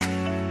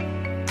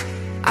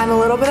I'm a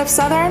little bit of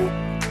Southern.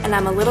 And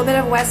I'm a little bit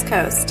of West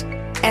Coast.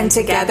 And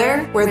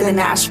together, we're the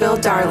Nashville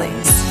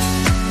Darlings.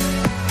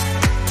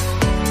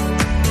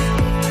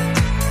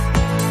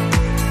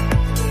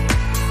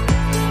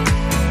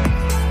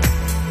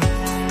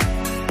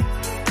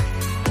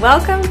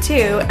 Welcome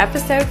to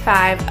episode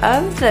 5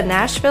 of the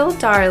Nashville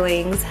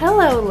Darlings.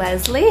 Hello,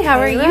 Leslie. How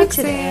are you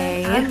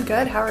today? I'm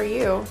good. How are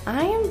you?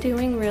 I am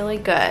doing really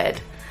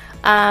good.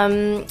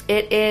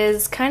 It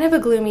is kind of a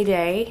gloomy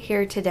day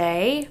here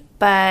today,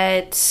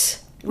 but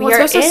It's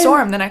supposed to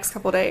storm the next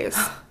couple days.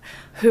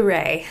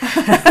 Hooray.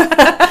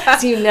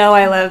 So you know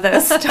I love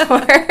those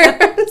storms.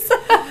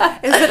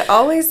 Is it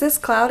always this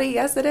cloudy?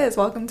 Yes, it is.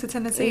 Welcome to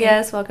Tennessee.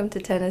 Yes, welcome to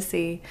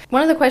Tennessee.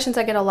 One of the questions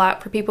I get a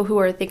lot for people who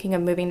are thinking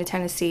of moving to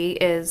Tennessee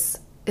is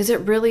it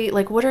really,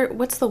 like,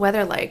 what's the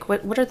weather like?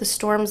 What are the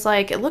storms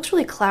like? It looks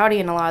really cloudy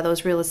in a lot of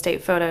those real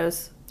estate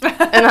photos.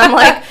 And I'm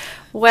like,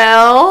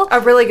 well... A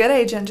really good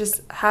agent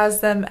just has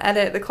them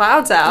edit the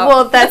clouds out.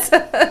 Well, that's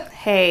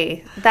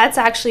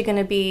actually going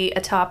to be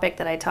a topic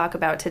that I talk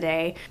about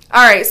today.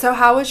 All right, so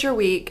how was your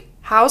week?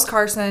 How's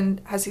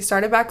Carson? Has he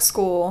started back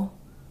school?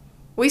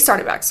 We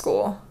started back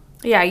school.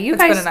 Yeah,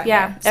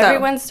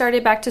 everyone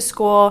started back to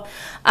school.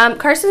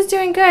 Carson's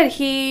doing good.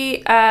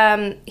 He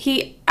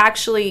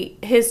actually,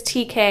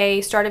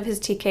 start of his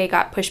TK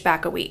got pushed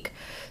back a week.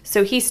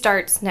 So he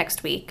starts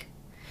next week.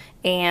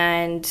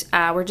 And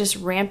we're just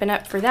ramping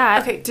up for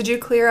that. Okay, did you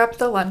clear up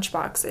the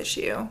lunchbox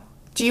issue?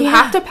 Do you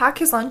have to pack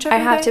his lunch every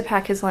day? I have to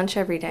pack his lunch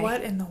every day.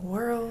 What in the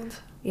world?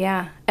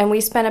 Yeah, and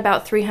we spent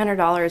about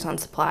 $300 on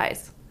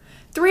supplies.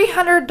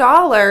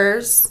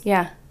 $300?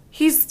 Yeah.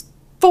 He's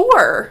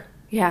 4.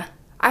 Yeah.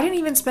 I didn't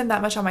even spend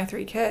that much on my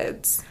 3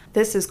 kids.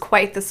 This is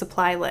quite the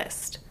supply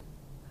list.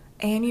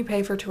 And you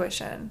pay for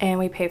tuition. And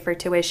we pay for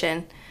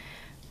tuition.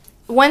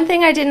 One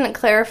thing I didn't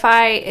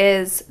clarify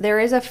is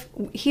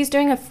he's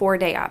doing a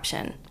 4-day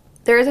option.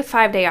 There is a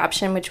 5-day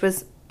option, which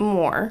was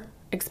more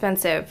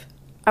expensive.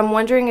 I'm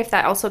wondering if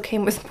that also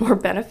came with more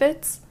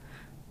benefits.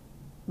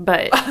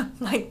 But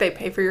like they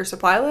pay for your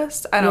supply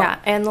list? Yeah,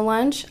 and the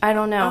lunch? I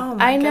don't know. Oh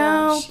my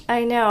gosh.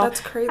 I know. That's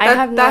crazy. I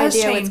have no idea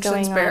what's changed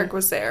going since on. Barrick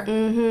was there.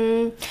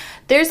 Mm-hmm.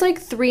 There's like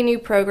 3 new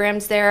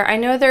programs there. I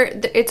know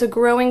it's a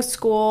growing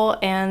school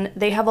and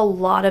they have a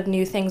lot of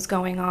new things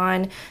going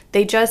on.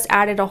 They just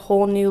added a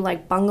whole new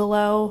like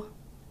bungalow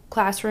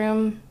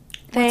classroom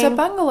thing. What's a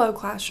bungalow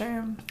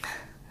classroom?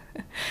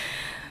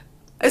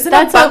 Isn't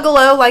a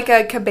bungalow like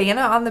a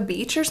cabana on the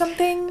beach or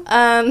something? Or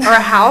a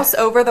house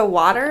over the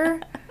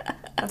water?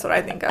 That's what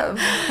I think of.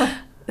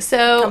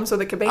 So comes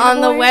with a cabana on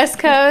boy. the West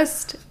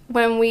Coast,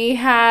 when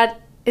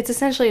it's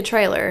essentially a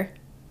trailer.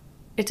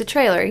 It's a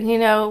trailer,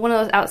 one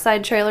of those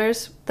outside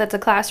trailers that's a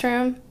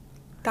classroom.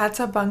 That's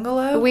a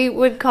bungalow? We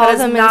would call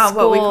them in school. That's not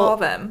what we call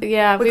them.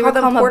 Yeah, we call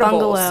them a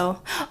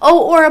bungalow.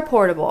 Oh, or a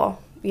portable.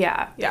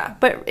 Yeah. Yeah.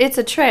 But it's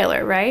a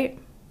trailer, right?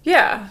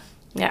 Yeah.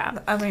 Yeah.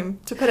 I mean,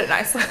 to put it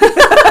nicely.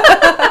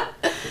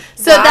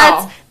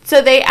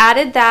 So they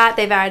added that.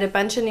 They've added a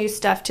bunch of new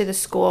stuff to the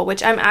school,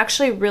 which I'm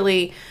actually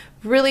really,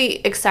 really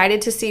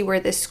excited to see where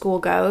this school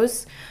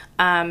goes.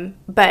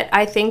 But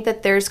I think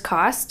that there's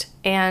cost,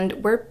 and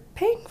we're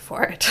paying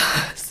for it.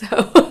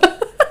 So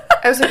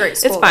it was a great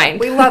school. It's fine.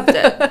 We loved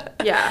it.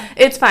 Yeah,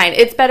 it's fine.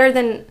 It's better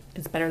than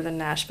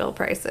Nashville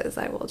prices.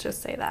 I will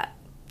just say that.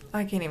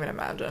 I can't even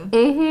imagine.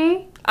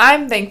 Mm-hmm.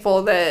 I'm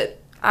thankful that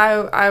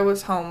I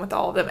was home with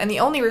all of them, and the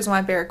only reason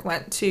why Barrick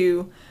went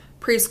to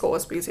preschool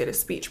was because he had a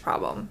speech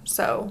problem.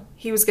 So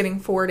he was getting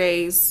 4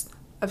 days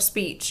of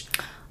speech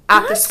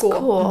at the school.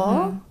 Cool.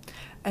 Mm-hmm.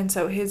 And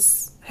so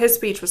his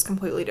speech was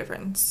completely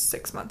different in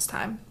 6 months'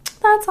 time.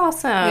 That's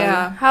awesome.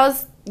 Yeah.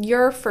 How's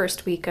your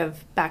first week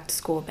of back to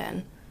school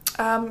been?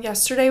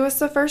 Yesterday was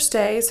the first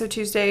day, so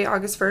Tuesday,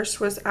 August 1st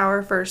was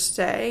our first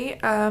day.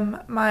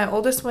 My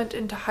oldest went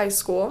into high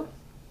school.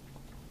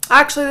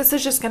 Actually, this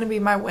is just going to be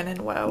my win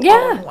and woe. Yeah,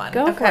 all in one.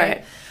 go for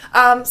it.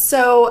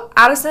 So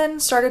Addison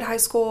started high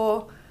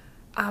school.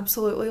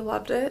 Absolutely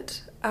loved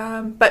it.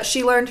 But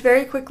she learned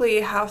very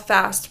quickly how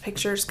fast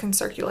pictures can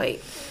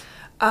circulate.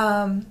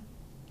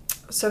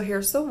 So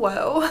here's the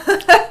woe.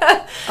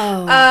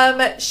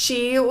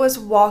 She was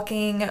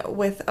walking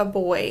with a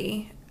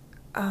boy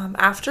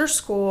after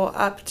school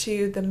up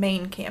to the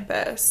main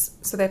campus.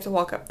 So they have to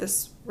walk up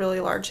this really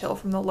large hill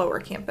from the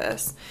lower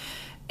campus.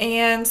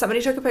 And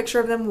somebody took a picture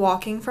of them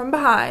walking from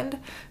behind.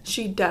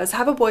 She does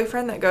have a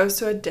boyfriend that goes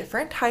to a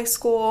different high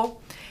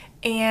school.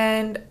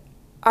 And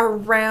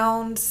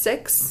around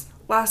 6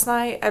 last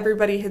night,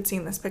 everybody had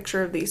seen this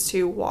picture of these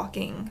two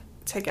walking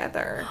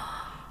together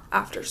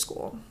after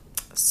school.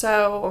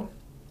 So...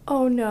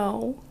 Oh,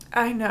 no.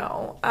 I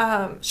know.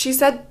 She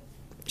said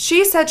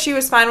she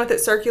was fine with it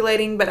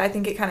circulating, but I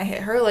think it kind of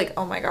hit her like,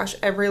 oh my gosh,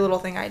 every little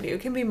thing I do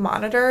can be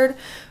monitored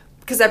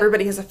because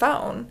everybody has a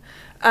phone.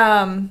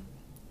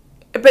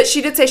 But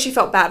she did say she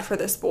felt bad for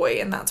this boy,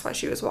 and that's why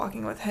she was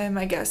walking with him.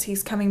 I guess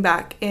he's coming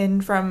back in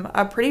from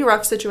a pretty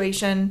rough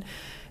situation,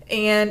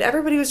 and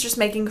everybody was just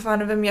making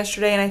fun of him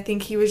yesterday, and I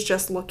think he was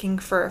just looking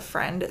for a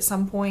friend at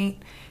some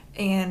point,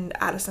 and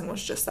Addison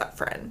was just that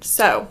friend.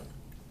 So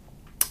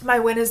My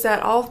win is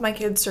that all of my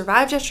kids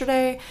survived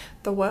yesterday.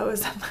 The woe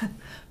is that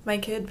my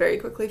kid very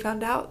quickly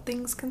found out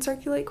things can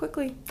circulate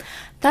quickly.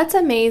 That's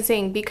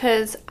amazing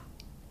because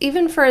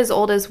even for as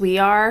old as we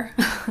are,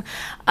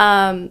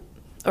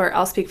 or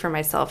I'll speak for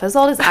myself, as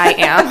old as I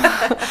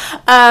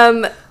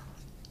am,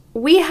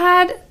 we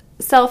had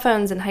cell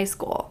phones in high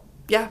school.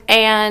 Yeah.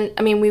 And,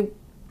 I mean,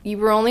 you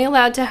were only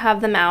allowed to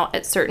have them out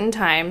at certain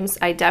times.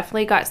 I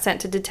definitely got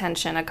sent to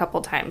detention a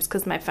couple times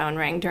because my phone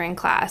rang during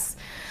class.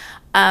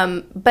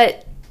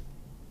 But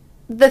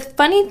the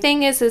funny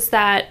thing is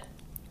that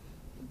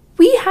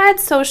we had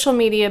social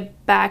media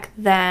back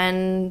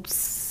then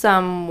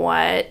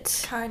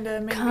somewhat.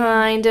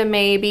 Kinda,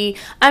 maybe.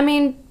 I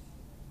mean,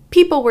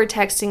 people were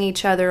texting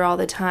each other all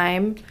the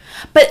time.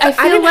 But I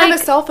didn't have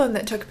a cell phone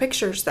that took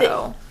pictures,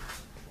 though.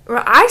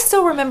 I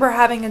still remember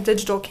having a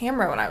digital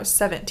camera when I was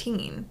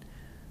 17.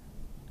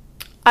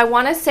 I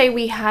want to say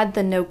we had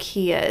the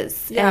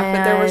Nokias. Yeah,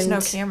 but there was no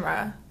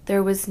camera.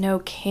 There was no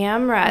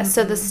camera, mm-hmm.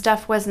 So the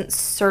stuff wasn't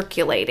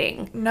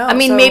circulating. No. I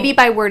mean, maybe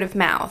by word of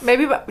mouth.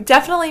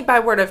 Definitely by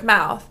word of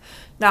mouth.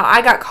 Now,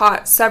 I got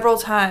caught several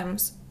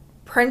times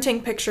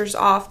printing pictures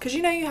off, because,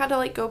 you had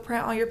to, go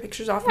print all your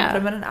pictures off and put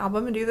them in an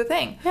album and do the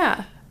thing.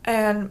 Yeah.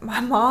 And my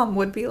mom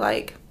would be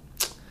like,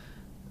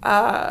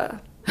 why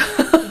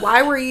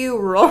were you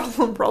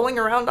rolling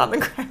around on the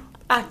ground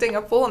acting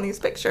a fool in these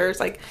pictures?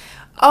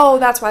 Oh,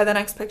 that's why the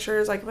next picture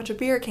is, a bunch of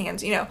beer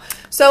cans,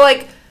 So,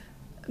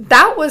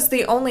 that was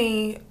the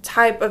only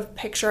type of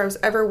picture I was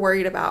ever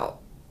worried about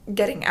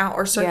getting out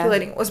or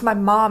circulating, was my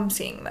mom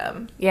seeing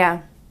them.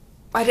 Yeah.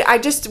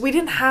 We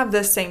didn't have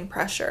the same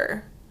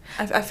pressure.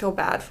 I feel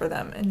bad for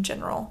them in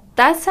general.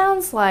 That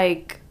sounds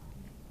like,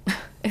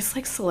 it's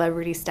like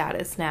celebrity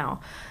status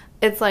now.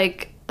 It's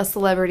like a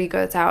celebrity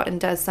goes out and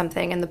does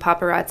something and the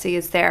paparazzi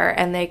is there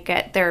and they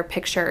get their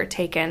picture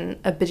taken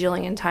a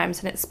bajillion times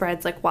and it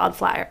spreads like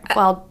wildfire.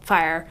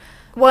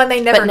 Well, and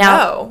they never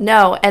know.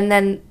 No, and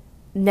then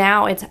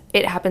now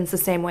it happens the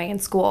same way in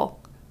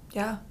school.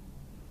 Yeah.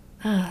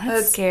 Oh,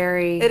 that's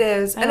scary. It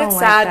is. And it's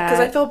sad because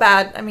I feel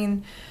bad. I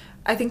mean,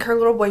 I think her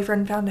little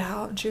boyfriend found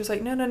out and she was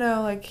like,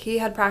 no. He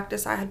had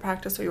practice, I had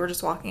practice. So we were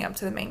just walking up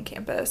to the main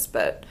campus.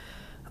 But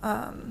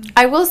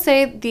I will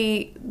say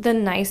the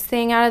nice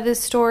thing out of this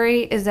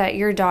story is that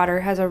your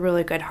daughter has a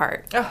really good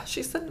heart. Oh,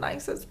 she's the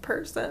nicest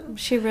person.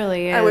 She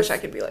really is. I wish I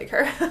could be like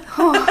her.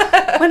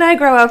 When I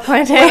grow up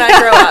one day. When I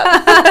grow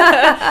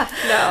up.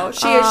 No,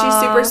 she's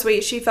super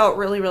sweet. She felt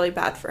really, really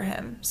bad for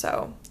him.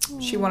 So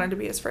she wanted to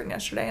be his friend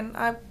yesterday, and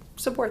I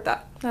support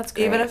that. That's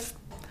great. Even if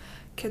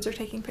kids are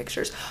taking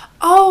pictures.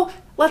 Oh,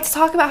 let's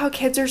talk about how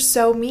kids are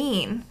so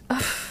mean.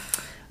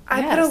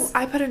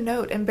 I put a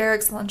note in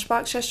Barrick's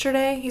lunchbox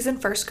yesterday. He's in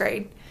first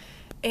grade.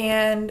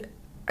 And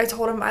I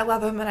told him I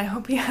love him and I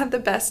hope he had the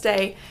best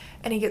day.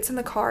 And he gets in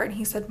the car and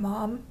he said,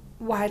 Mom,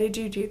 why did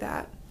you do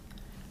that?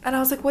 And I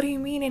was like, what do you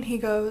mean? And he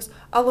goes,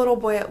 a little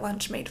boy at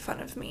lunch made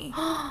fun of me.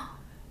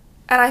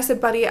 And I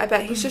said, buddy, I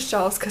bet he's just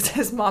jealous because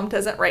his mom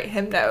doesn't write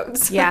him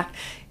notes. Yeah.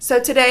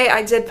 So today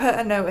I did put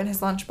a note in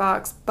his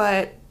lunchbox,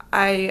 but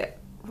I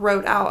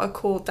wrote out a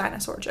cool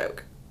dinosaur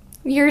joke.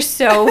 You're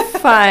so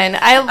fun.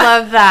 I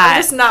love that.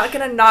 I'm just not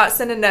going to not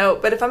send a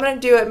note, but if I'm going to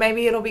do it,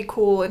 maybe it'll be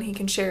cool and he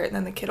can share it and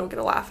then the kid will get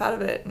a laugh out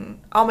of it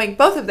and I'll make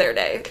both of their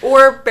day.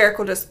 Or Barrick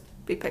will just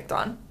be picked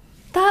on.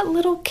 That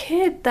little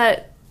kid,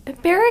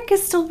 Barrick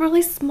is still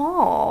really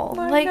small.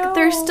 I know.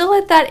 They're still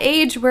at that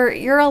age where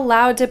you're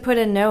allowed to put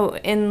a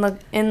note in the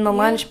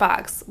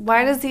lunchbox.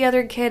 Why does the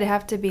other kid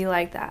have to be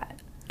like that?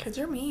 Kids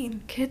are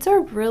mean. Kids are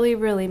really,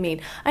 really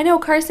mean. I know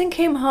Carson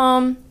came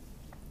home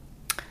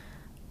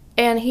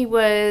and we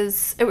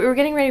were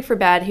getting ready for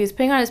bed. He was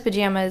putting on his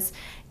pajamas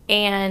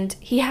and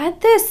he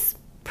had this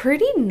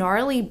pretty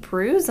gnarly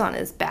bruise on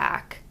his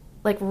back,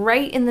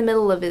 right in the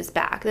middle of his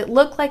back. It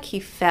looked like he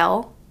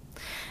fell.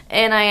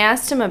 And I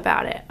asked him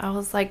about it. I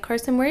was like,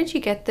 Carson, where did you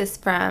get this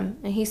from?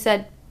 And he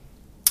said,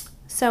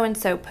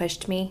 so-and-so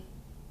pushed me.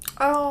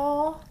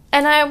 Oh.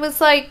 And I was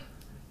like,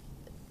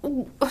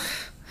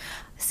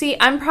 see,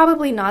 I'm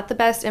probably not the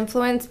best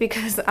influence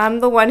because I'm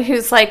the one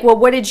who's like, well,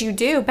 what did you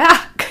do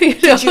back?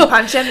 Did you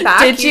punch him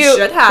back? Did you?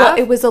 Should have. Well,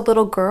 it was a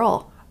little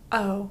girl.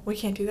 Oh, we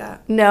can't do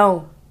that.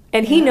 No.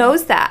 And he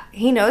knows that.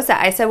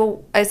 I said,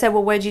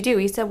 well, what did you do?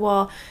 He said,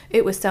 well,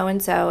 it was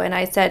so-and-so. And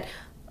I said,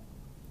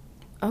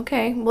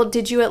 okay, well,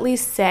 did you at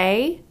least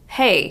say,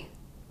 hey,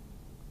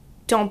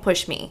 don't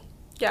push me?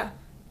 Yeah.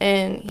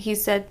 And he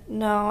said,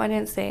 no, I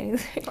didn't say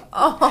anything.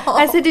 Oh.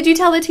 I said, did you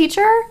tell the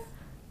teacher?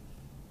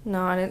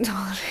 No, I didn't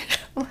tell the teacher.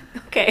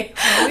 Okay.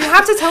 We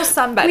have to tell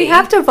somebody. We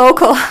have to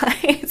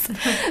vocalize.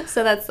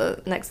 So that's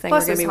the next thing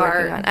Plus we're going to be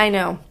working on. I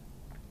know.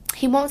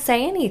 He won't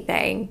say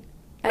anything.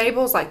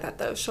 Mabel's like that,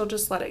 though. She'll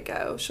just let it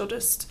go. She'll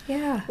just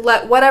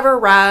let whatever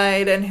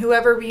ride and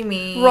whoever be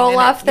mean. Roll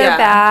off their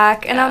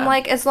back. And I'm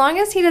like, as long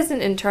as he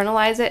doesn't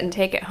internalize it and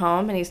take it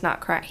home and he's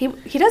not crying.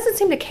 He doesn't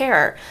seem to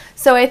care.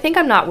 So I think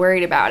I'm not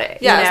worried about it.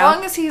 Yeah, as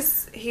long as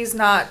he's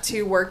not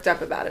too worked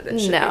up about it, it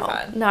should be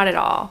fun. No, not at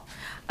all.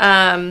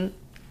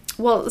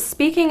 Well,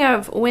 speaking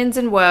of wins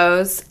and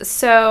woes,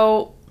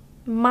 so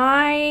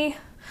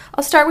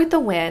I'll start with the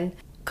win.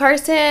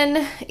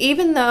 Carson,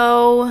 even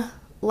though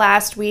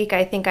last week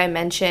I think I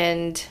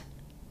mentioned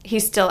he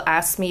still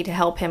asked me to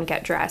help him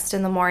get dressed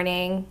in the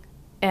morning,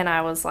 and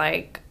I was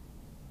like,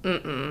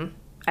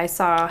 I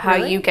saw how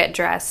you get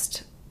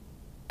dressed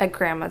at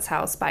Grandma's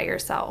house by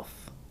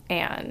yourself,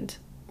 and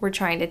we're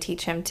trying to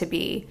teach him to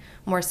be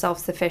more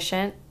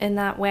self-sufficient in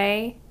that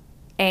way.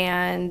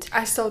 And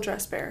I still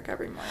dress Barrick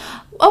every morning.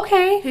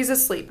 Okay. He's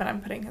asleep and I'm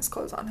putting his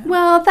clothes on him.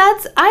 Well,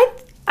 that's I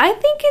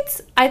think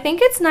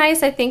it's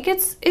nice. I think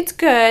it's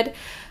good.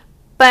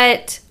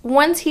 But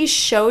once he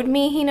showed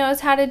me he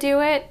knows how to do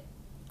it,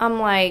 I'm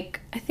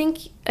like, I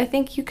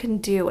think you can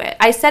do it.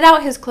 I set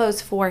out his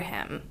clothes for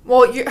him.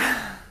 Well,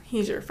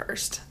 he's your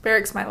first.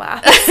 Barrick's my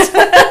last.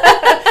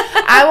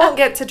 I won't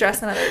get to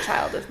dress another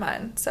child of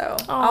mine, so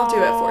I'll do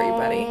it for you,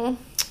 buddy.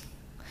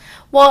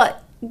 Well,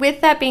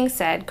 with that being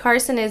said,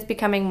 Carson is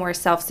becoming more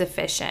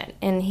self-sufficient,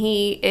 and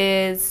he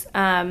is,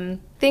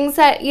 things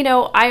that,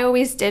 I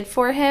always did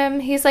for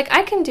him, he's like,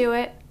 I can do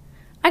it.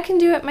 I can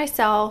do it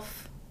myself.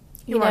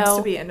 He wants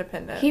to be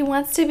independent. He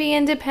wants to be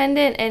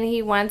independent, and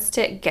he wants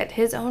to get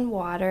his own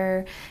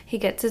water. He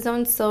gets his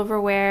own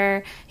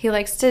silverware. He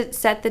likes to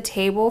set the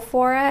table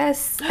for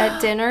us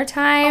at dinner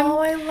time. Oh,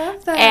 I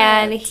love that.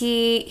 And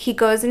he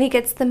goes and he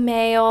gets the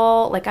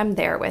mail. Like, I'm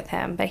there with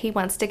him, but he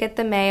wants to get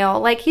the mail.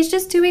 Like, he's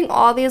just doing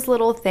all these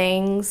little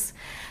things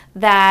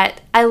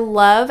that I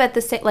love at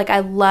the same, like, I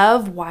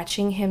love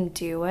watching him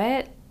do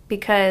it,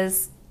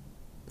 because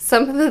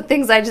some of the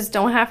things I just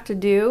don't have to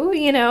do,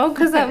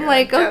 because I'm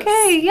like,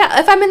 okay, yeah.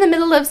 If I'm in the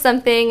middle of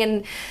something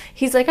and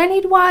he's like, I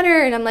need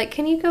water, and I'm like,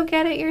 can you go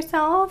get it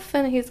yourself?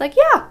 And he's like,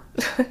 yeah.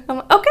 I'm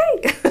like, okay.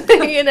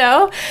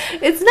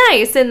 It's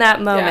nice in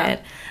that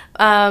moment.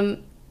 Yeah.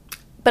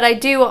 But I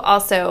do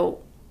also,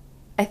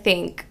 I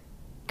think,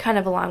 kind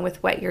of along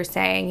with what you're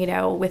saying,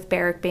 with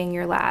Barrick being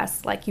your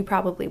last, like, you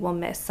probably will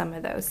miss some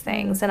of those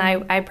things. Mm-hmm.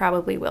 And I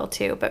probably will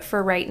too. But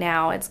for right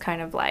now, it's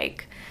kind of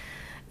like,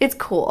 it's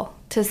cool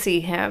to see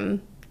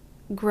him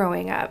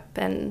growing up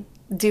and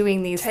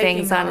doing these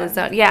things on his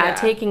own. Yeah,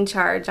 taking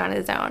charge on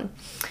his own.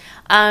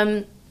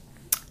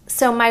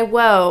 So my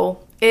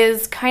woe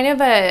is kind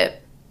of a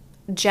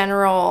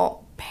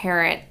general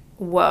parent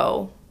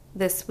woe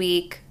this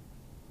week.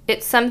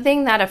 It's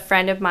something that a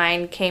friend of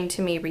mine came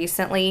to me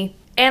recently,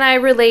 and I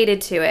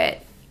related to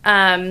it.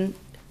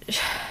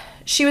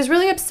 She was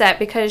really upset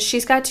because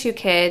she's got 2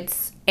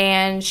 kids,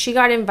 and she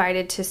got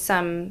invited to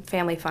some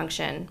family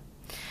function.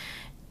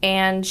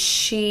 And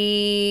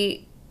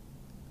she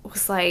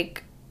was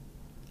like,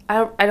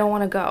 I don't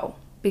want to go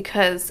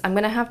because I'm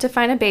going to have to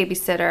find a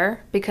babysitter,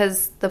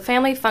 because the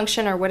family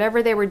function or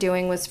whatever they were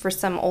doing was for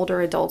some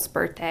older adult's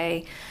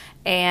birthday.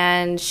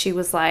 And she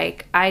was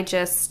like, I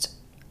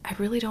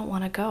really don't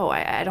want to go.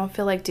 I don't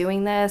feel like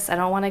doing this. I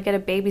don't want to get a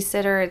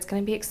babysitter. It's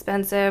going to be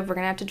expensive. We're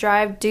going to have to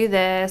drive, do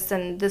this,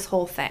 and this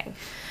whole thing.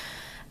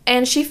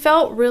 And she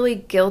felt really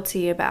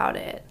guilty about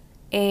it.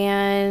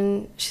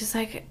 And she's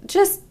like,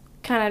 just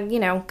kind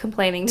of,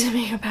 complaining to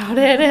me about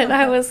it. And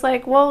I was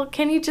like, well,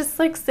 can you just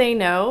say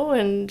no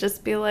and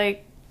just be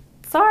like,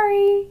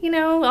 sorry,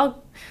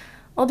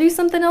 I'll do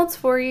something else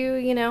for you,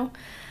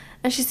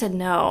 And she said,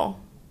 no,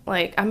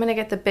 I'm going to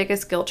get the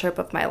biggest guilt trip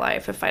of my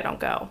life if I don't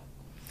go.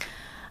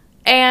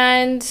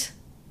 And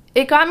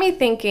it got me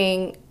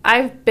thinking,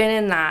 I've been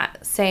in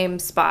that same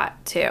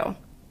spot too.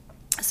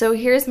 So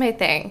here's my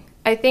thing.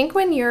 I think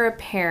when you're a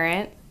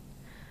parent,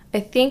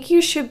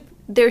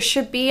 there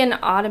should be an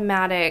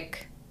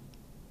automatic,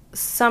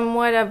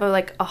 somewhat of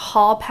a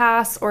hall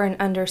pass or an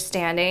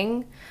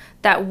understanding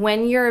that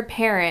when you're a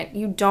parent,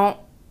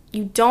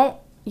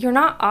 you're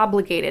not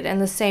obligated in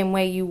the same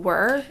way you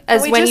were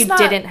as when you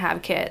didn't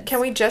have kids.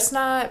 Can we just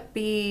not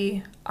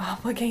be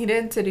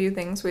obligated to do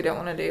things we don't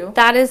want to do?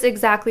 That is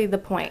exactly the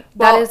point.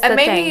 Well, that is the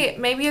thing.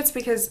 Maybe it's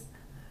because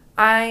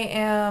I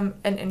am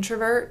an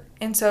introvert,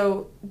 and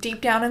so deep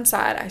down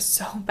inside, I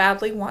so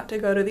badly want to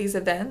go to these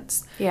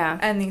events,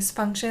 and these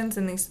functions,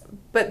 and these.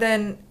 But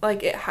then,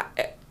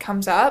 it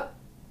comes up,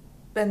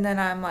 and then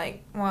I'm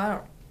like,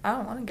 well, I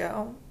don't want to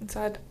go, and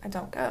so I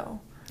don't go.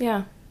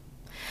 Yeah.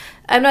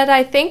 But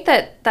I think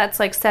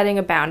that's setting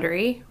a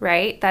boundary,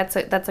 right? That's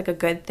a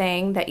good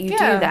thing that you do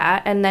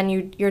that, and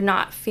then you're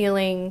not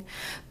feeling.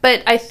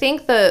 But I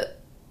think the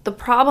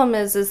problem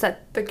is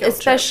that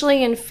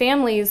especially in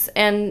families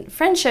and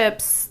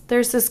friendships,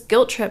 there's this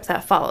guilt trip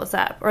that follows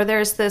up, or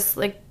there's this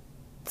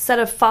set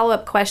of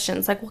follow-up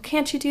questions well,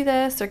 can't you do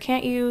this, or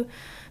can't you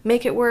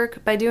make it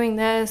work by doing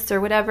this, or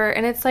whatever?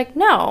 And it's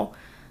no,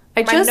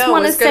 I just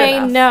want to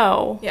say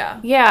no.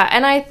 Yeah,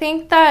 and I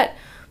think that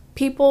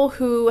people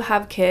who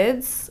have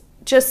kids,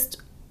 just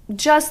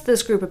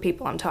this group of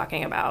people I'm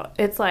talking about,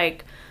 it's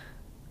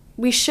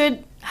we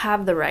should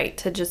have the right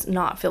to just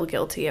not feel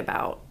guilty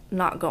about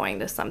not going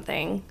to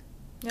something,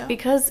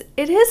 because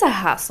it is a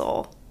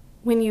hassle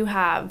when you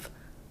have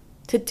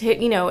to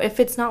if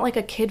it's not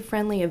a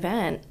kid-friendly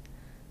event,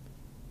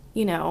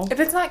 If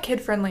it's not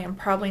kid-friendly, I'm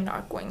probably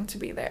not going to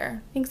be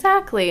there.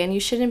 Exactly, and you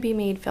shouldn't be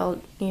made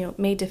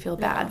to feel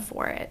bad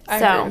for it. I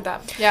agree with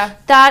that. Yeah.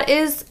 That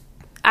is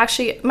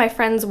actually my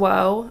friend's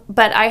Woe,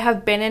 but I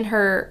have been in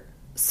her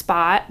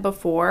spot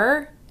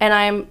before, and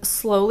I'm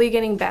slowly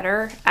getting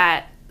better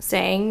at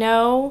saying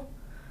no,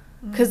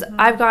 because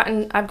I've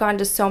gone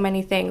to so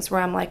many things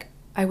where I'm like,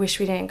 I wish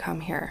we didn't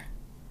come here.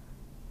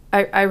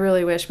 I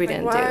really wish we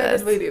didn't do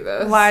this. Why did we do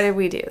this? Why did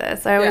we do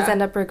this? I always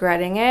end up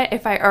regretting it.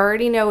 If I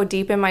already know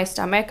deep in my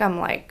stomach, I'm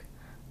like,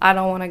 I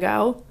don't want to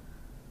go.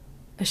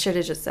 I should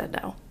have just said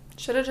no.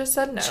 Should have just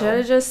said no. Should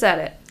have just said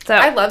it. So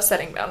I love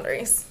setting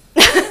boundaries.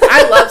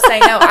 I love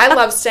saying no. I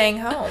love staying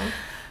home.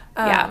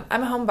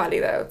 I'm a homebody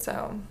though,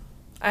 so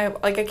I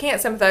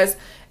can't sympathize.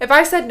 If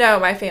I said no,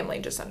 my family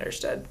just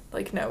understood.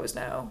 Like, no is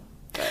no.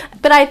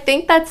 But I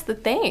think that's the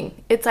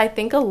thing. I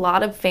think a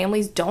lot of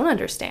families don't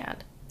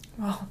understand.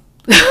 Well,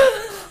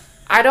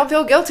 I don't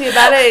feel guilty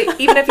about it,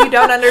 even if you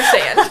don't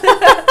understand.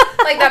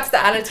 Like, that's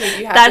the attitude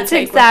you have to take with it. That's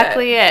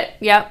exactly it.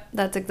 Yep,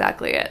 that's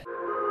exactly it.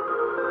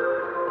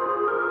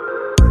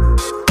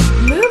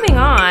 Moving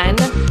on,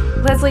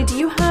 Leslie, do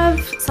you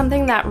have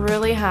something that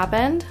really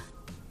happened?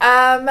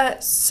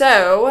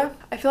 So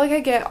I feel like I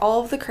get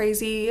all of the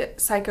crazy,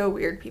 psycho,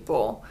 weird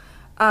people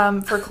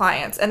for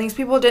clients, and these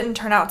people didn't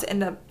turn out to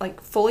end up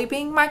like fully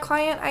being my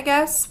client. I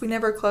guess we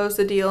never closed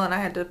the deal, and I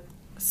had to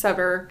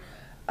sever,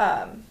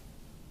 our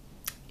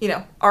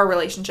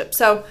relationship.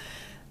 So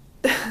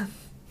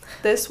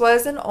this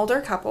was an older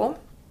couple.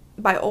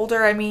 By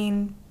older, I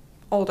mean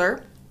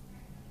older.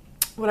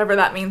 Whatever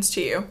that means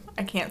to you.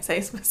 I can't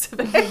say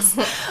specifics.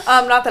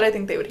 Not that I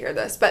think they would hear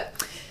this, but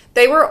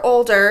they were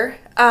older,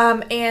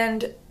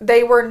 and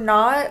they were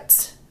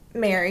not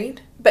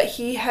married, but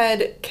he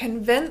had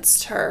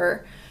convinced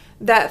her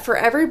that for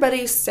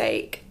everybody's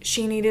sake,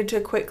 she needed to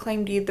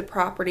quitclaim deed the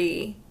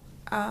property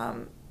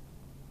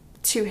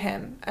to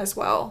him as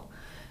well.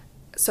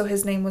 So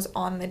his name was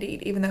on the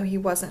deed, even though he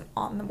wasn't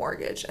on the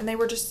mortgage. And they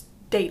were just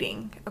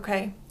dating,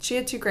 okay? She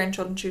had 2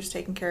 grandchildren she was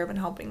taking care of and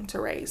helping to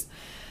raise.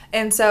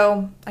 And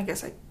so, I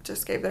guess I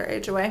just gave their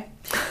age away.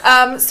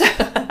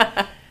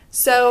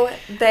 So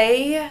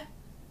they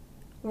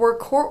were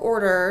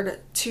court-ordered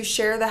to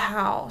share the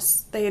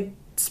house. They had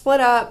split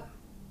up.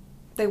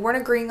 They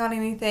weren't agreeing on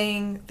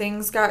anything.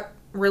 Things got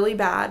really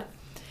bad.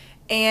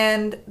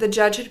 And the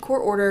judge had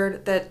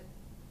court-ordered that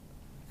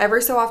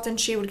every so often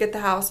she would get the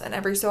house and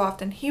every so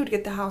often he would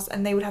get the house,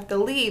 and they would have to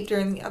leave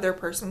during the other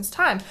person's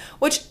time,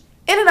 which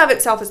in and of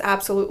itself is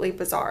absolutely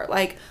bizarre.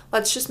 Like,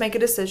 let's just make a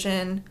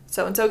decision.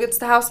 So-and-so gets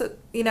the house, and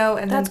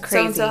then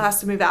so-and-so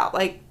has to move out.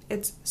 Like,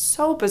 it's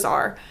so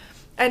bizarre.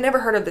 I'd never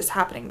heard of this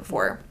happening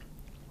before.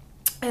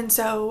 And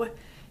so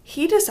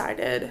he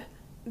decided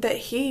that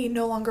he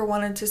no longer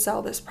wanted to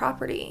sell this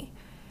property.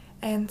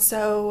 And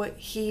so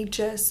he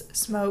just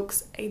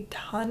smokes a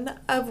ton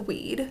of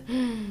weed,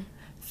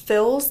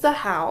 fills the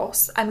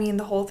house. I mean,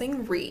 the whole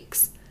thing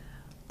reeks.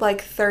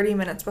 Like 30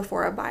 minutes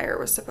before a buyer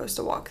was supposed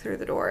to walk through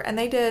the door. And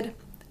they did.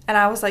 And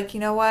I was like, you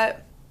know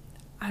what?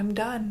 I'm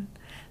done.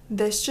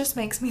 This just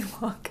makes me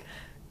look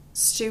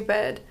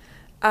stupid.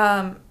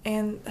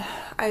 And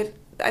I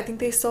think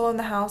they still own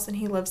the house and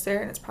he lives there,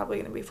 and it's probably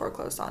going to be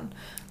foreclosed on.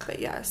 But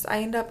yes, I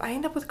end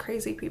up with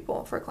crazy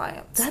people for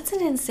clients. That's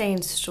an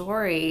insane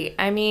story.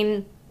 I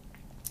mean,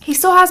 he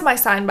still has my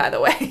sign, by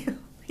the way.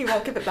 He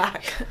won't give it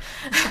back.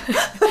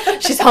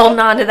 She's holding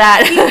on to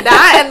that.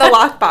 That and the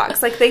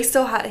lockbox. Like, they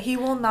still have. He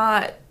will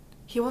not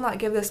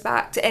give this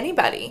back to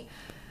anybody.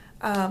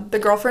 The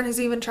girlfriend has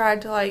even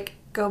tried to like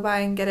go by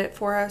and get it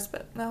for us,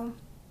 but no.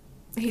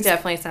 He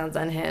definitely sounds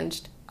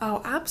unhinged.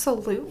 Oh,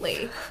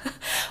 absolutely.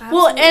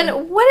 Well,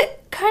 and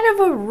what kind of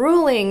a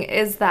ruling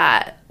is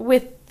that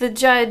with the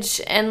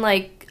judge? And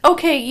like,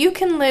 okay, you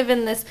can live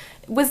in this.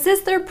 Was this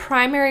their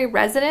primary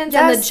residence?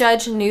 Yes. And the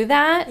judge knew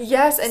that?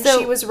 Yes, and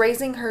she was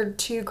raising her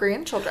 2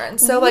 grandchildren.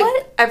 So, like,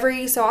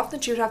 every so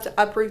often she would have to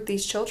uproot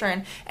these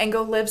children and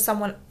go live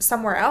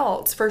somewhere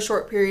else for a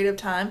short period of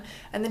time.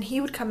 And then he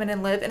would come in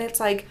and live. And it's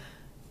like,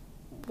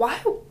 why?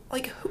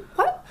 Like,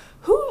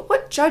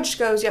 what judge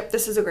goes, yep,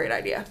 this is a great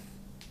idea?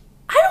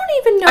 I don't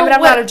even know. I mean,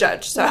 I'm not a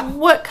judge, so.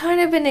 What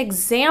kind of an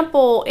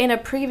example in a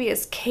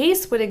previous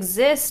case would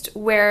exist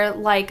where,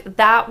 like,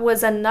 that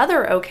was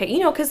another okay? You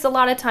know, because a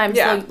lot of times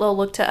they'll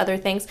look to other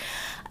things.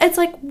 It's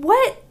like,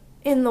 what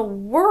in the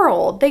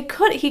world?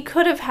 He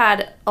could have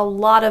had a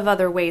lot of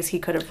other ways he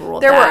could have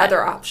ruled There were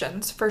other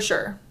options, for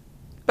sure.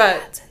 But,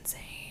 that's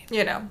insane.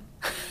 You know.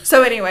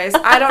 So anyways,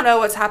 I don't know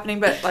what's happening,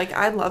 but, like,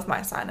 I love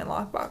my sign and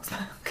lockbox.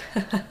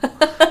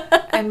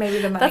 And maybe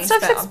the money that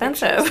stuff's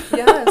expensive.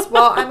 Yes.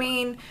 Well, I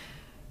mean,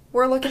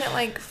 we're looking at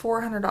like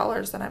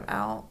 $400 that I'm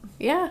out.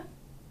 Yeah.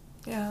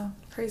 Yeah.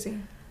 Crazy.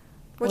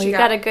 You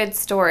got a good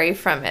story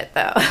from it,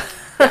 though.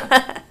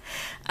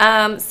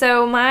 Yeah.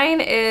 So mine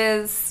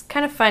is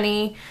kind of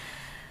funny.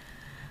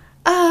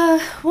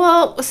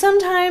 Well,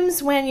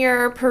 sometimes when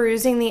you're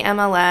perusing the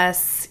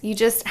MLS, you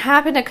just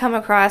happen to come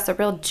across a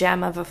real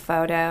gem of a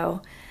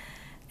photo.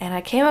 And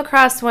I came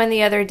across one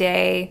the other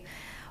day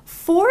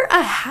for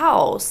a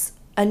house,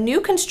 a new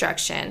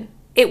construction.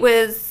 It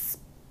was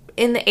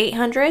in the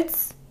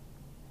 800s.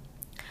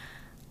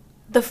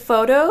 The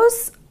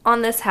photos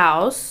on this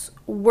house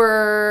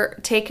were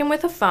taken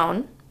with a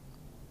phone.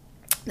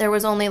 There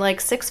was only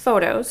like 6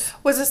 photos.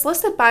 Was this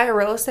listed by a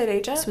real estate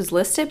agent? This was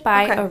listed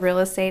by a real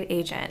estate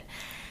agent.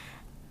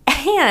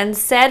 And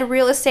said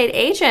real estate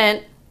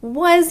agent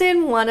was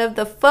in one of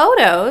the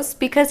photos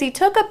because he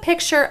took a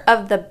picture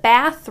of the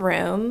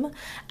bathroom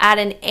at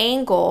an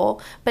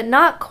angle, but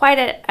not quite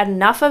at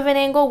enough of an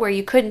angle where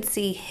you couldn't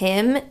see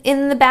him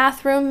in the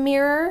bathroom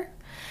mirror.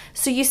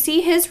 So you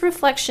see his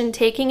reflection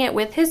taking it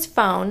with his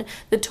phone.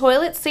 The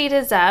toilet seat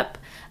is up.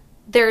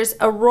 There's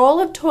a roll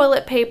of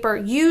toilet paper,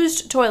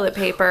 used toilet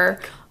paper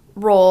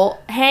roll,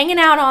 hanging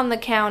out on the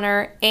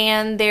counter,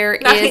 and there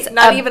is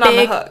not even on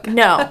the hook.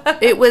 No,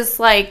 it was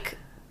like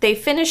they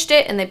finished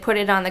it and they put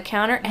it on the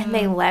counter and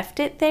they left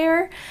it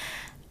there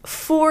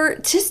for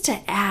just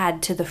to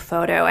add to the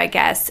photo, I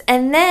guess.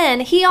 And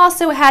then he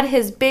also had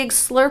his big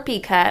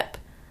Slurpee cup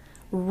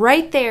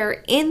right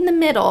there in the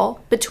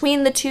middle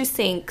between the 2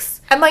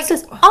 sinks. And like,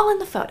 this is all in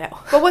the photo.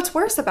 But what's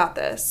worse about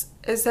this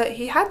is that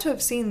he had to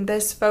have seen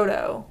this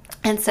photo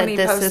and said,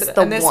 "This is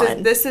the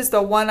one. This is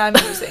the one I'm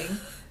using."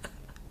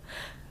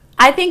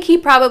 I think he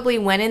probably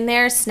went in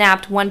there,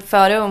 snapped one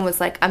photo, and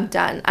was like, "I'm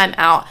done. I'm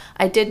out.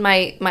 I did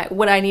my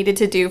what I needed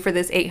to do for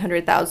this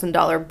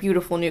 $800,000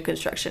 beautiful new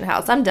construction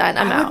house. I'm done.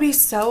 I'm out." I would be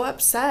so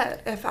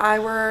upset if I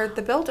were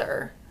the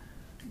builder.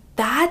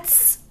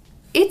 It's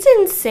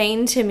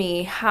insane to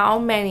me how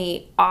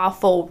many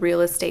awful real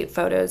estate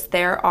photos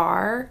there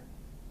are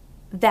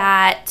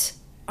that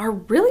are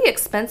really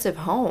expensive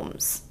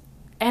homes.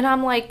 And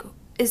I'm like,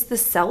 is the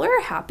seller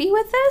happy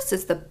with this?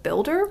 Is the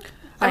builder?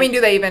 I mean,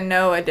 do they even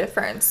know a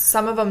difference?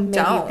 Some of them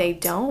don't. Maybe they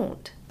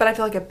don't. But I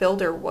feel like a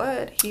builder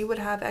would. He would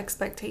have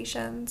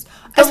expectations.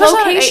 The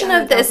location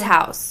of this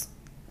house,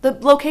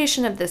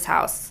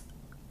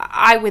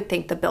 I would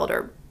think the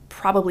builder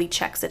probably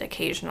checks it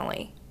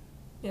occasionally.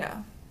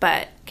 Yeah.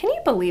 But can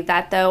you believe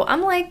that, though?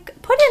 I'm like,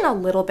 put in a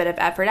little bit of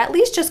effort. At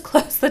least just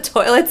close the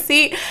toilet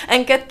seat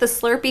and get the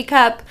Slurpee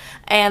cup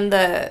and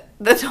the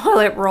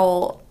toilet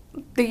roll,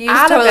 the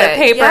used toilet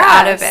paper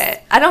out of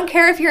it. I don't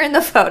care if you're in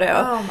the photo.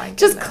 Oh, my goodness.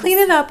 Just clean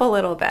it up a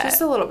little bit.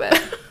 Just a little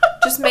bit.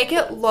 Just make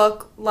it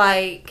look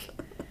like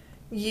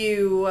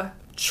you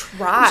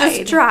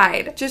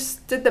tried.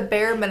 Just did the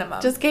bare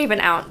minimum. Just gave an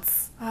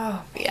ounce.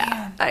 Oh, man.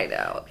 Yeah, I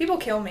know. People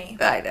kill me.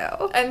 I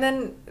know. And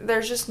then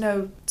there's just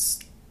no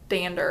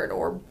standard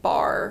or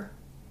bar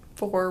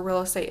for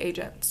real estate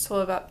agents to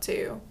live up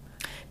to.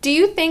 Do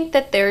you think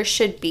that there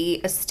should be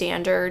a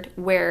standard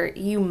where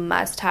you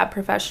must have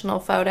professional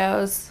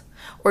photos?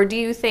 Or do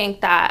you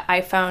think that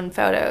iPhone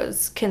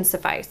photos can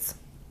suffice?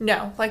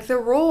 No. Like, the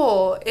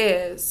rule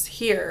is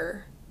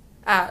here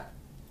at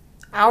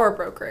our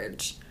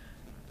brokerage,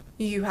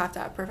 you have to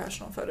have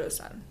professional photos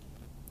done.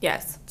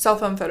 Yes. Cell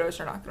phone photos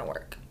are not going to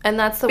work. And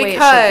that's the way it should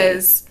be.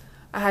 Because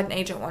I had an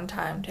agent one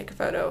time take a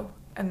photo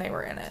and they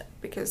were in it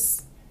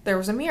because there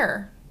was a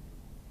mirror.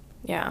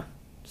 Yeah.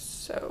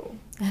 So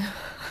you're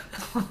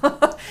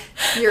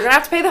going to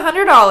have to pay the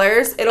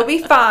 $100. It'll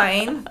be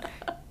fine.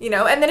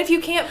 And then if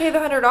you can't pay the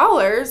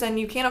 $100 and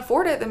you can't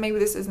afford it, then maybe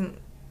this isn't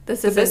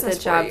the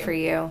job for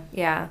you.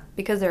 Yeah.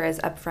 Because there is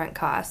upfront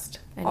cost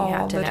and you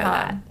have to know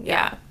that.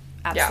 Yeah.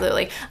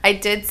 Absolutely. Yeah. I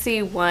did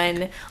see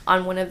one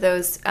on one of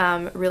those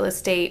real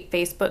estate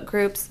Facebook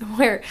groups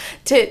where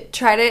to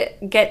try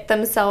to get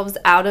themselves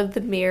out of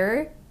the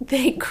mirror,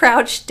 they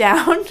crouched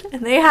down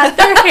and they had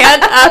their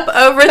hand up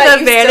over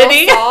the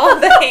vanity. Still saw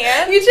the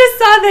hand? You just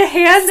saw the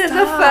hand in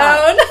the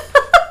phone.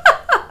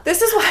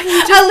 This is why you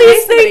just at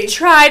least they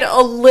tried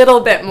a little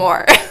bit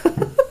more.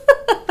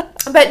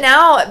 But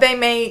now they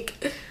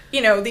make,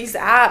 these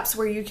apps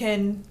where you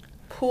can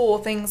pull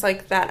things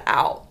like that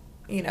out.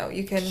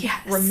 You can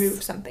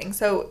remove something.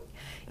 So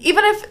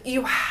even if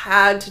you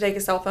had to take a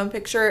cell phone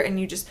picture and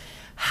you just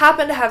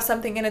happened to have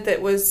something in it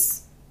that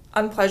was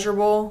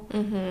unpleasurable.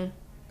 Mm-hmm.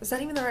 Is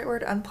that even the right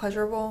word?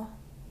 Unpleasurable?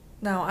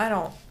 No, I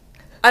don't.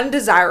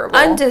 Undesirable.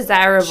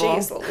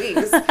 Jeez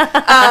Louise.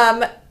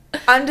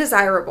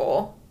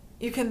 Undesirable.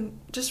 You can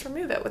just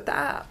remove it with the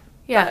app.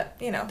 Yeah.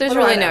 But, there's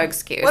really no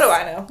excuse. What do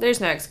I know? There's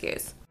no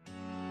excuse.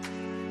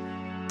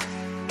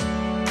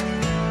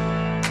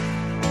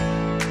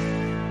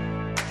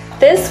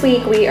 This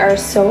week we are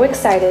so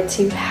excited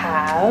to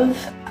have,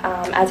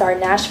 as our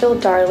Nashville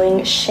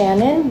darling,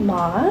 Shannon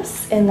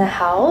Moss in the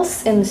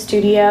house, in the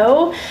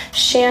studio.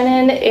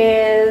 Shannon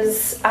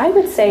is, I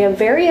would say, a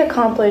very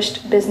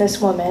accomplished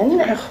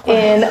businesswoman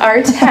in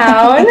our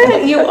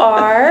town. You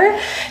are.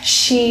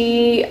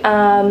 She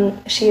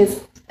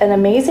is an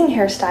amazing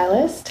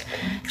hairstylist.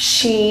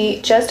 She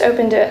just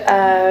opened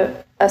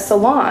a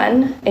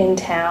salon in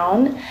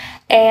town.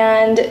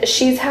 And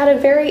she's had a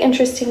very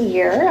interesting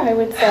year, I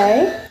would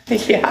say.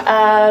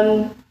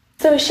 Yeah.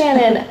 So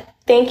Shannon,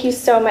 thank you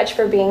so much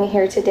for being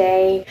here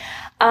today.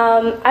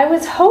 I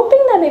was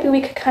hoping that maybe we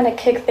could kind of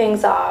kick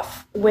things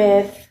off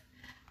with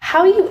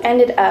how you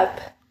ended up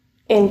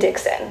in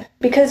Dixon.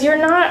 Because you're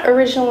not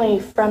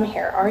originally from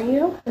here, are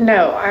you?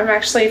 No, I'm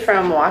actually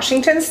from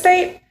Washington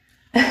State,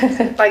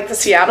 like the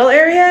Seattle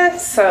area.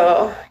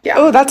 So, yeah.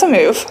 Oh, that's a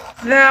move.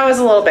 That was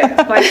a little bit,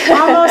 like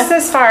almost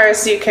as far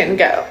as you can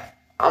go.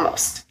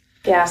 Almost.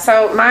 Yeah.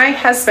 So my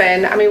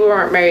husband, I mean, we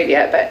weren't married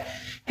yet, but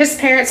his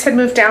parents had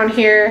moved down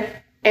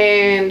here,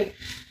 and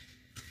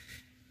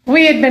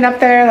we had been up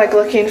there, like,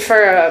 looking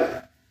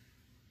for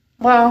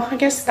well, I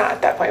guess not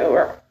at that point. We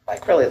were,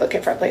 like, really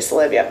looking for a place to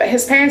live yet. But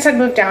his parents had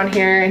moved down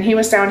here, and he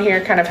was down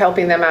here kind of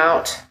helping them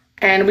out.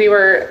 And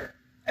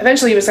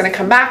eventually he was going to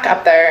come back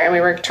up there, and we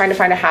were trying to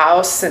find a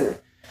house, and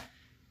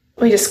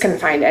we just couldn't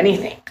find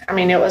anything. I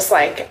mean, it was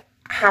like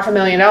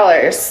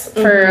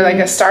 $500,000 for like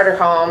a starter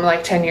home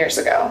like 10 years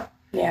ago.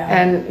 Yeah.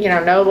 And,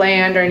 no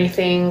land or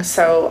anything.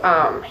 So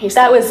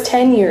that was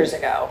 10 years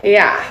ago.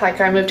 Yeah. Like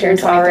I moved here in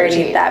 2013.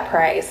 Already that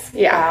price.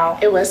 Yeah. Wow.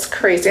 It was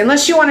crazy.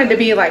 Unless you wanted to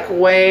be like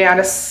way out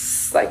of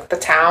like the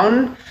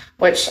town,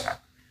 which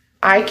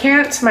I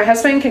can't. My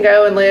husband can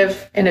go and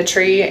live in a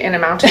tree in a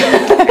mountain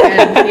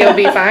and you'll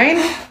be fine.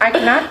 I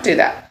cannot do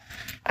that.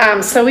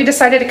 So we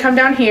decided to come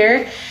down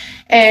here.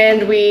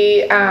 And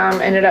we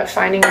ended up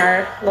finding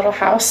our little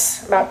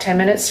house about 10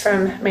 minutes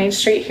from Main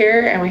Street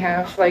here. And we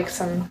have like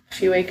some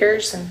few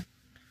acres, and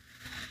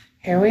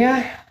here we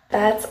are.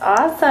 That's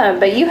awesome.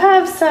 But you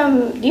have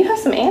some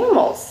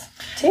animals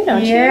too,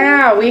 don't you?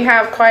 Yeah, we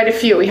have quite a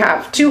few. We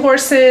have 2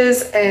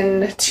 horses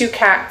and 2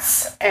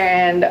 cats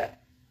and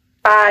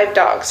 5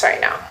 dogs right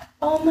now.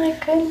 Oh my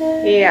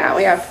goodness. Yeah,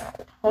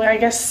 I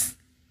guess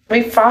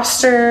we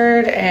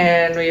fostered,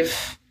 and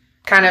it's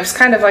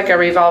kind of like a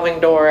revolving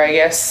door, I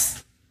guess.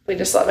 We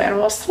just love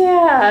animals.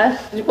 Yeah.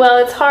 Well,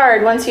 it's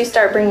hard. Once you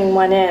start bringing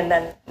one in,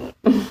 then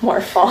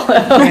more follow.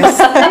 Yes,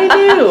 they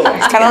do.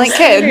 It's kind of like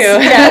kids.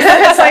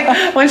 Yeah. It's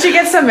like once you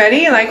get so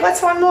many, you're like,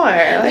 what's one more?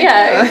 Like,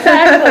 yeah,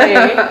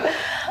 exactly.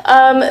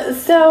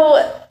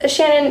 So,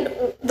 Shannon,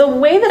 the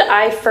way that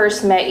I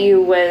first met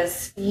you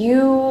was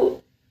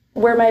you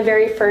were my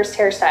very first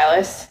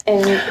hairstylist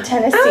in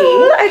Tennessee.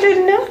 Oh, I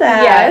didn't know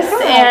that. Yes,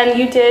 and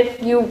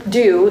you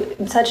do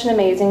such an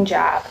amazing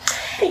job.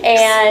 Thanks.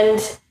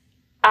 And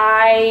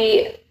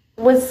I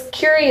was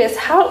curious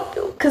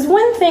because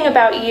one thing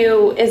about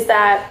you is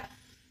that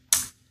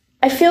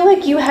I feel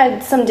like you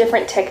had some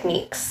different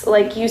techniques.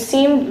 Like you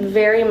seemed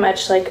very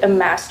much like a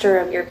master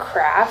of your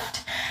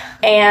craft.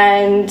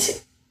 And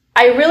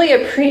I really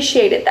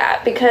appreciated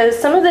that because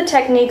some of the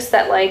techniques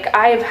that like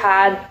I've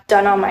had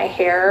done on my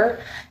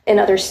hair in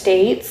other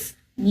states,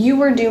 you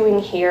were doing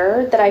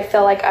here that I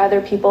feel like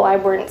other people I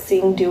weren't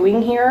seeing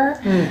doing here.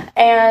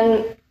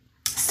 And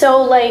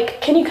so,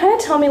 like, can you kind of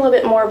tell me a little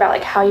bit more about,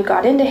 like, how you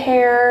got into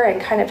hair and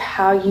kind of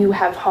how you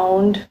have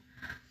honed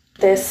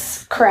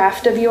this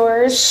craft of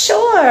yours?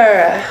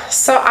 Sure.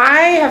 So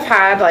I have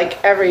had,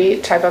 like, every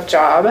type of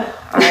job.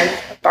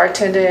 I've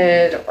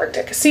bartended, worked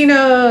at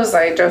casinos,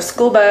 I drove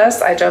school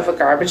bus, I drove a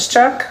garbage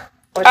truck,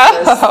 which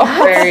was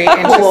very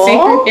interesting.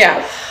 Cool.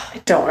 Yeah. I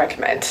don't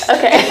recommend.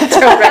 Okay.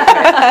 Don't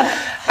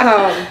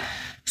recommend.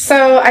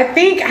 So I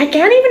can't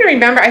even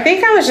remember. I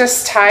think I was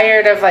just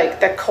tired of like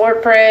the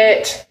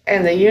corporate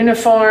and the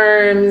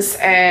uniforms,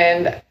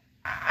 and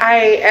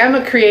I am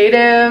a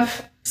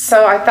creative.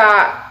 So I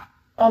thought,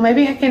 well,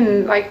 maybe I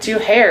can like do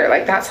hair.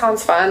 Like that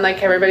sounds fun.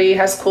 Like everybody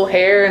has cool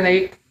hair and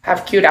they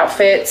have cute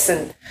outfits,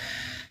 and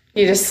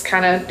you just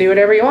kind of do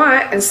whatever you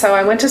want. And so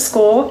I went to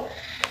school,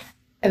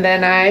 and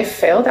then I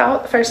failed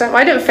out the first time.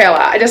 Well, I didn't fail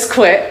out. I just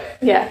quit.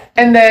 Yeah.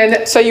 And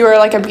then... So you were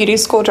like a beauty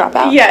school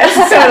dropout? Yes,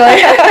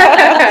 totally.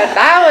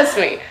 That was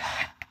me.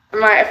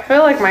 I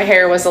feel like my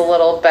hair was a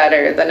little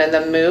better than in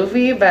the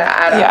movie, but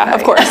I don't know. Yeah,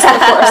 of course.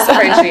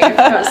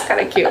 It was kind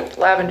of cute.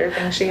 Lavender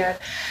thing she had.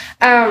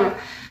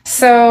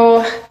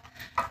 So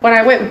when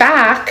I went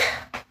back,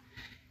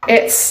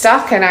 it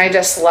stuck and I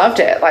just loved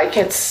it. Like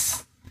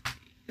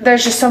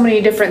there's just so many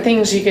different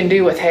things you can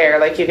do with hair.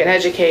 Like you can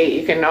educate,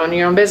 you can own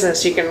your own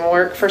business, you can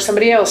work for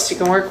somebody else, you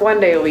can work 1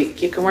 day a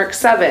week, you can work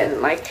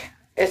 7. Like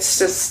it's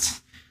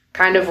just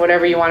kind of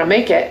whatever you want to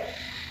make it.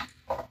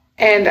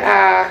 And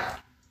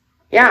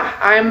yeah,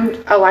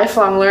 I'm a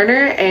lifelong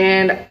learner,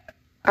 and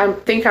I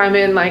think I'm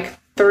in like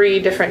 3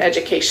 different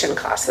education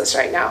classes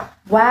right now.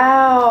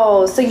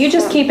 Wow. So you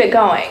just keep it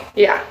going.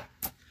 Yeah.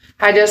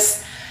 I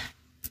just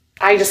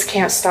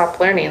can't stop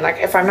learning. Like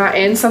if I'm not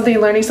in something,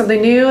 learning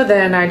something new,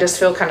 then I just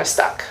feel kind of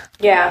stuck.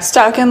 Yeah.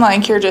 Stuck in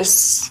like you're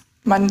just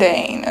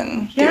mundane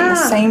and doing the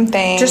same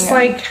thing. Just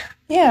like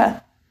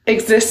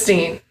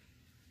existing existing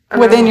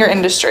within your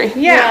industry.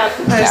 Yeah.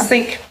 I just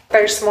think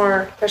there's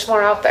more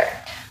out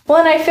there. Well,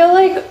 and I feel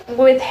like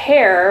with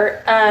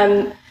hair,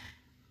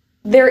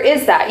 there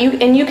is that.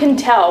 You can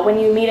tell when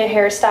you meet a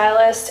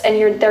hairstylist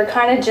and they're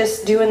kind of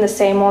just doing the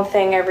same old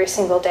thing every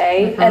single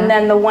day. Mm-hmm. And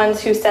then the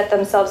ones who set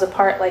themselves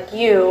apart like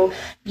you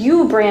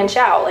branch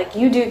out. Like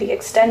you do the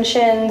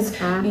extensions,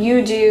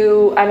 you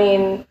do, I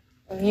mean,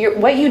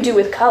 what you do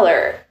with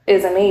color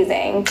is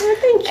amazing. Oh,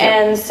 thank you.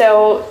 And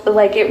so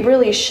like it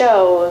really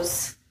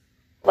shows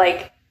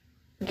like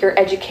your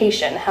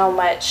education, how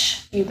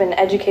much you've been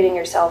educating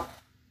yourself,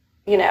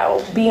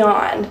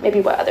 beyond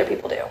maybe what other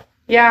people do.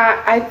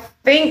 Yeah, I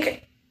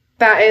think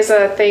that is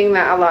a thing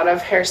that a lot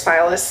of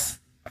hairstylists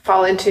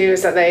fall into,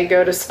 is that they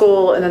go to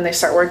school and then they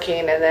start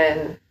working and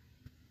then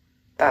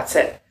that's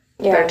it.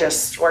 Yeah. They're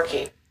just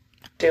working,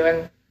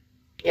 doing,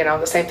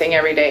 the same thing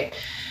every day.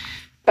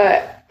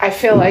 But I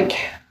feel like,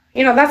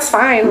 that's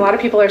fine. A lot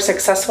of people are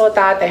successful at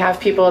that. They have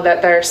people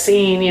that they're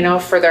seeing,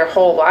 for their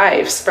whole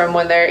lives, from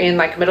when they're in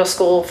like middle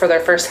school for their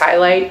first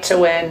highlight to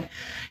when,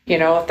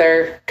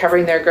 they're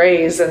covering their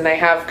grays and they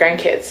have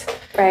grandkids.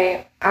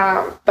 Right.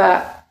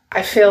 But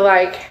I feel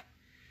like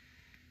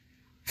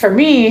for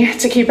me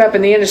to keep up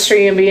in the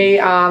industry and be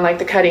on like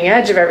the cutting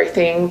edge of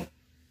everything,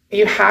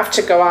 you have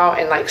to go out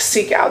and like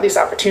seek out these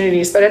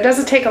opportunities, but it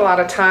doesn't take a lot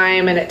of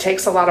time, and it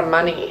takes a lot of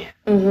money,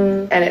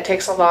 and it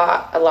takes a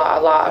lot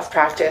of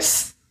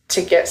practice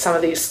to get some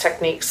of these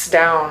techniques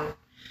down.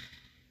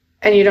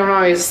 And you don't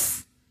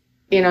always,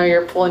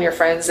 you're pulling your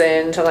friends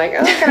in to like,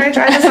 oh, can I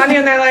try this on you?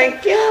 And they're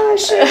like, yeah,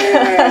 sure,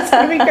 it's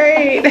gonna be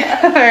great. Or,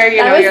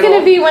 that was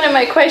gonna be one of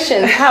my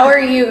questions. How are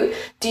you?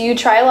 Do you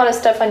try a lot of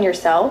stuff on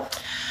yourself?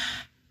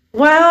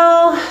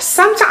 Well,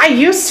 sometimes I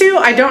used to.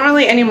 I don't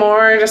really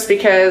anymore, just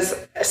because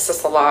it's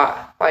just a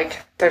lot.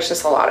 Like, there's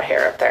just a lot of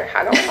hair up there.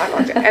 I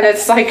don't do, and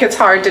it's like it's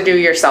hard to do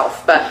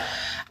yourself. But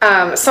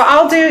so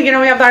I'll do.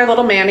 We have our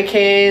little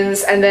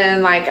mannequins, and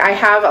then like I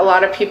have a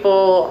lot of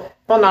people.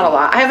 Well, not a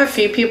lot. I have a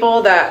few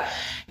people that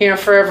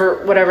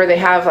forever whatever they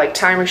have like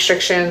time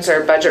restrictions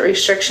or budget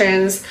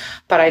restrictions,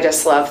 but I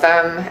just love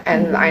them,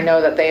 and I know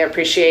that they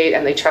appreciate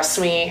and they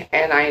trust me,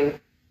 and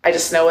I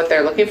just know what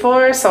they're looking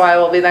for. So I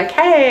will be like,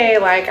 hey,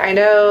 like, I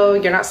know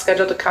you're not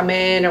scheduled to come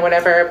in or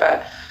whatever,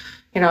 but,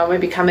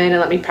 maybe come in and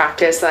let me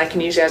practice, and I can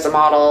use you as a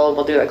model.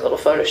 We'll do like a little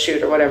photo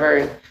shoot or whatever.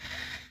 And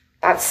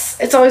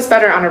it's always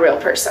better on a real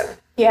person.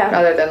 Yeah.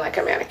 Rather than like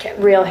a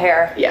mannequin. Real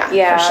hair.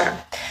 Yeah. For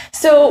sure.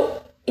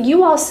 So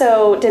you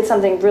also did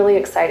something really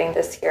exciting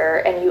this year,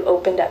 and you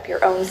opened up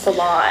your own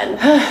salon.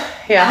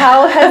 Yeah.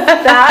 How has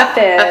that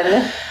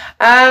been?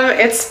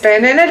 It's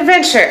been an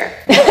adventure.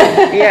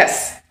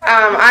 Yes.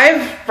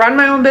 I've run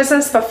my own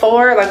business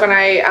before. Like when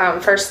I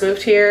first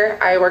moved here,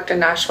 I worked in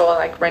Nashville and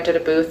like rented a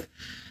booth.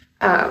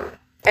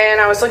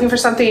 And I was looking for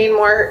something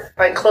more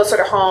like closer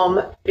to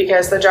home,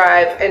 because the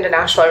drive into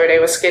Nashville every day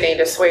was getting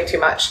just way too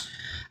much.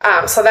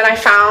 So then I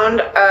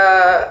found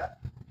a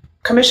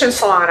commission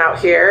salon out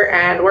here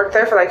and worked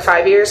there for like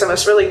 5 years, and it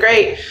was really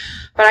great.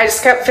 But I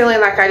just kept feeling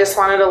like I just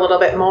wanted a little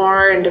bit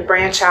more, and to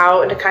branch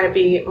out and to kind of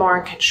be more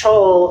in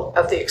control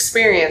of the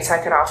experience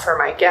I could offer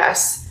my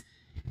guests.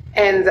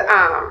 And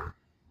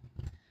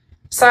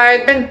so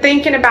I'd been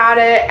thinking about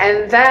it,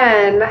 and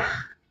then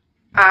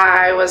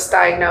I was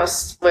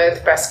diagnosed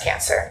with breast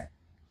cancer,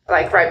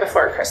 like right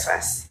before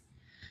Christmas.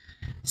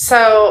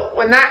 So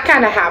when that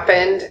kind of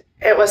happened,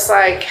 it was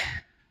like,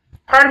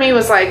 part of me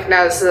was like,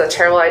 no, this is a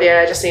terrible idea.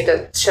 I just need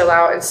to chill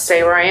out and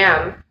stay where I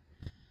am.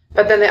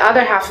 But then the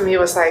other half of me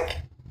was like,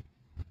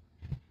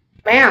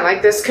 man,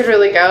 like this could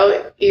really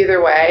go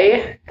either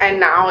way. And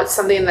now it's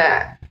something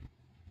that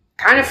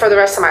kind of for the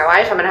rest of my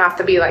life, I'm going to have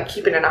to be like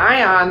keeping an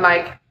eye on.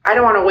 Like, I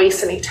don't want to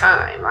waste any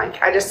time. Like,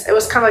 it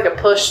was kind of like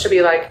a push to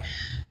be like,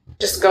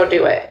 just go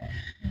do it.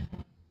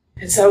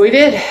 And so we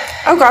did.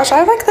 Oh gosh, I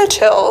have like the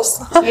chills.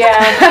 Yeah.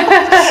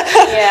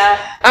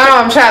 Yeah.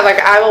 I'm trying, like,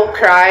 I will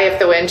cry if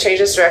the wind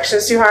changes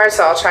directions too hard,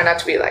 so I'll try not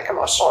to be like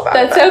emotional about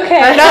it. That's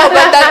okay. No,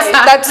 but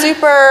that's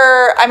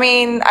super, I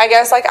mean, I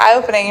guess like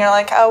eye-opening. You're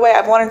like, oh wait,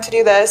 I've wanted to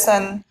do this,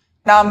 and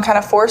now I'm kind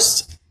of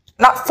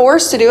not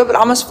forced to do it, but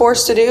almost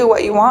forced to do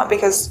what you want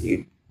because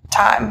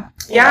time.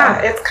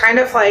 Yeah, it's kind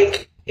of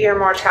like your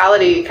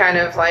mortality kind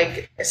of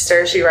like it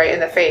stares you right in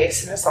the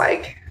face, and it's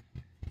like,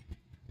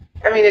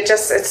 I mean,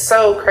 it's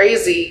so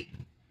crazy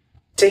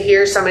to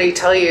hear somebody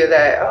tell you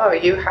that, oh,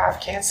 you have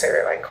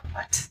cancer. Like,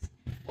 what?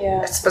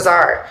 Yeah. It's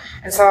bizarre.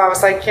 And so I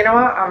was like, you know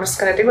what? I'm just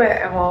going to do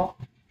it, and we'll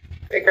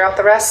figure out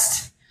the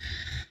rest.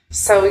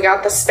 So we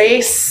got the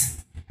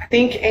space, I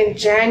think, in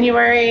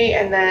January,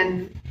 and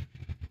then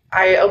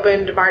I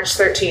opened March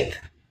 13th.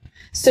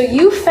 So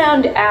you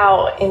found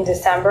out in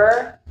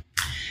December.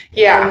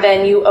 Yeah. And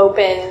then you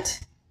opened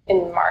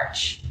in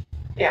March.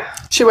 Yeah.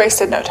 She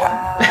wasted no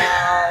time.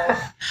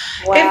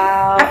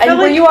 Wow. And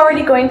were you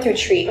already going through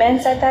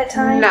treatments at that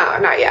time? No,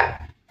 not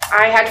yet.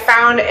 I had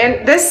found,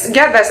 and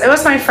get this, it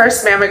was my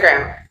first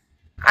mammogram.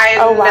 I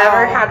had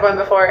never had one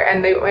before,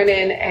 and they went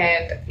in,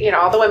 and,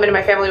 all the women in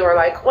my family were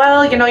like,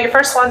 well, your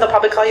first one, they'll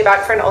probably call you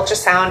back for an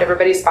ultrasound.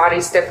 Everybody's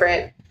body's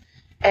different.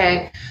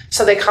 And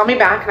so they called me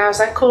back, and I was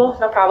like, cool,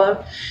 no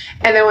problem.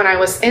 And then when I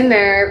was in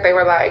there, they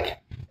were like,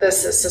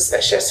 this is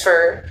suspicious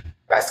for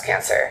breast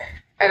cancer.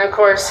 And of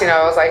course, it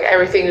was like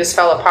everything just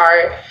fell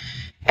apart.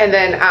 And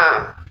then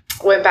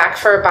went back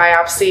for a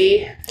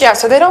biopsy. Yeah,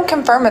 so they don't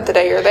confirm it the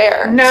day you're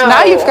there. No. So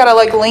now you've got to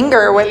like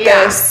linger with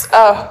this.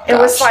 Oh, gosh. It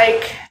was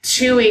like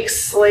 2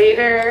 weeks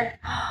later,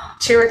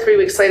 2 or 3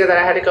 weeks later, that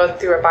I had to go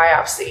through a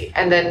biopsy.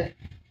 And then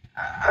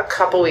a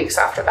couple weeks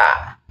after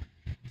that.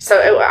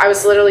 So I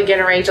was literally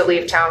getting ready to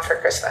leave town for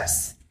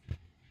Christmas.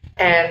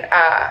 And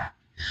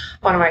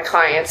one of my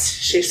clients,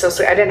 she's so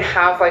sweet. I didn't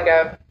have like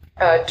a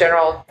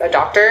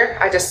doctor.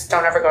 I just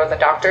don't ever go to the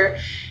doctor.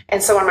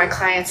 And so one of my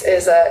clients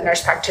is a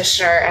nurse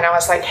practitioner, and I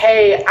was like,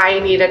 hey, I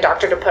need a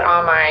doctor to put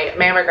on my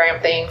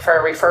mammogram thing for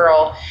a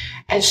referral.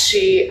 And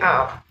she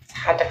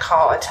had to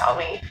call and tell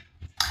me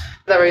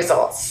the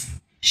results.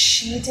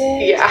 She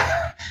did?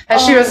 Yeah. And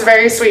she was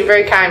very sweet,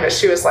 very kind, but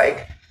she was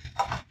like,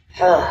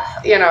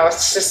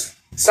 it's just,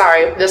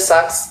 sorry, this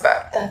sucks,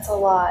 but. That's a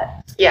lot.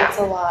 Yeah. That's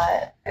a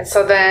lot. And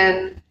so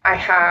then I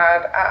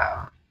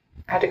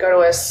had to go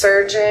to a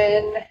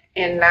surgeon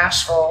in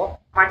Nashville.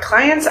 My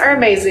clients are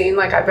amazing.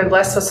 Like, I've been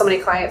blessed with so many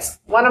clients.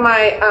 One of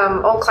my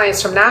old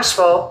clients from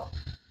Nashville,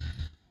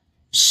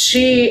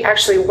 she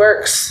actually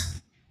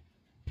works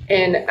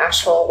in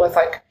Nashville with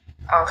like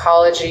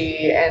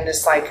oncology and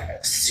is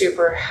like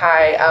super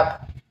high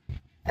up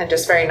and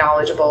just very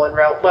knowledgeable and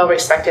well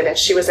respected. And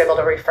she was able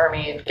to refer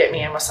me and get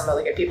me in with some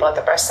really good people at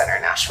the breast center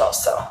in Nashville.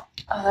 So.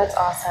 Oh, that's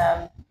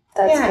awesome.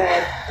 That's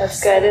good.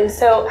 That's good. And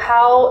so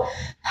how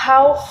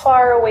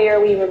far away are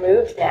we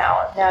removed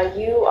now? Now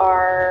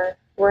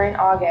we're in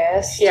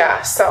August.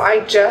 Yeah. So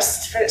I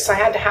just finished, so I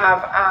had to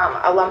have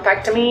a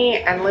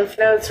lumpectomy and lymph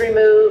nodes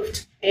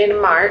removed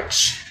in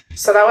March.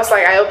 So that was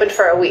like, I opened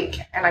for a week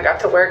and I got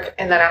to work,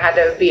 and then I had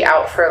to be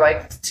out for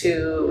like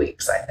 2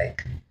 weeks, I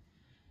think.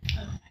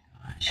 Oh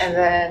my gosh. And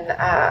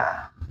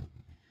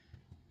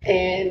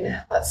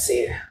then let's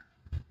see,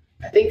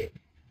 I think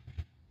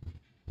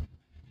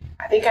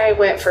I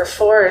went for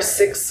 4 or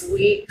 6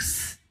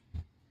 weeks.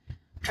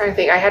 I'm trying to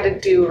think. I had to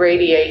do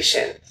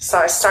radiation. So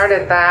I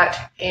started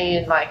that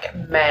in like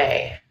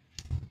May.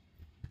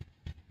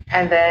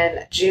 And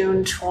then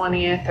June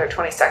 20th or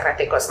 22nd, I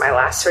think, was my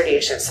last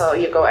radiation. So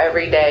you go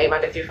every day,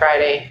 Monday through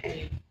Friday, and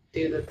you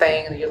do the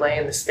thing, and you lay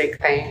in this big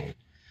thing.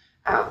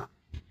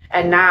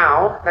 And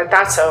now that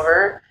that's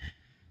over,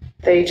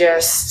 they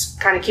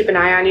just kind of keep an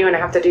eye on you, and I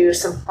have to do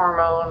some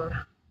hormone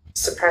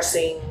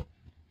suppressing,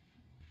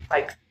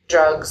 like,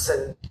 drugs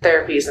and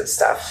therapies and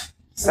stuff.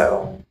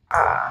 So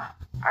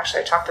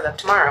actually I talked to them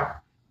tomorrow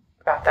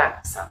about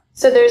that.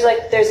 So there's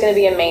going to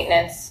be a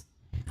maintenance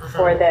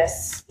for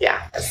this.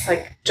 Yeah, it's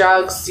like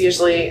drugs,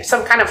 usually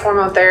some kind of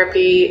hormone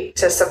therapy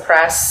to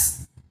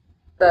suppress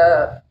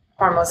the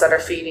hormones that are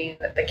feeding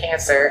the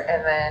cancer,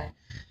 and then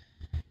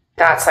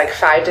that's like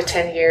 5 to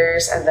 10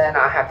 years, and then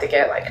I'll have to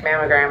get like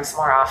mammograms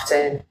more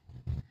often,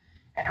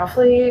 and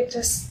hopefully it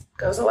just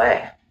goes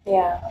away.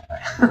 Yeah.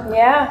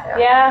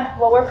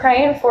 Well, we're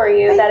praying for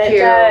you that it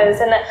does.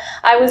 And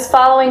I was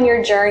following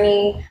your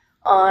journey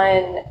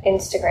on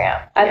Instagram.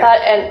 I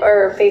thought,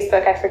 or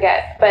Facebook, I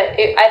forget. But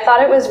I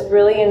thought it was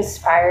really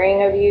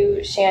inspiring of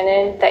you,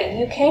 Shannon, that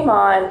you came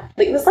on.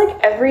 It was like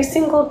every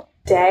single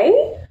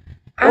day.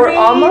 I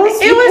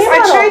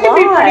tried to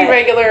be pretty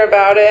regular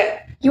about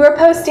it. You were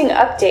posting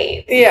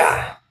updates.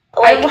 Yeah.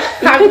 Like,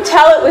 you could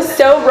tell it was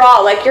so raw.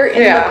 Like, you're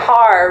in the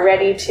car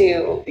ready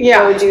to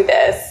go do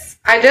this.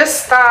 I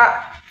just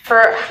thought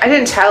I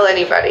didn't tell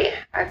anybody.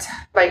 I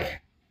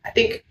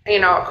think,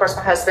 of course,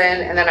 my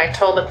husband, and then I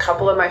told a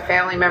couple of my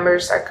family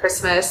members at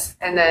Christmas,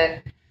 and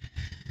then,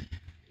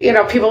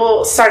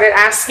 people started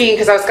asking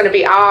because I was going to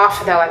be off,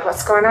 and they're like,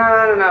 what's going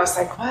on? And I was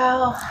like,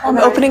 well, I'm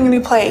opening a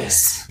new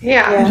place.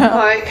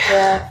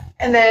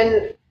 And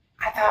then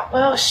I thought,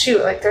 well,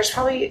 shoot, like, there's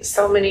probably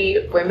so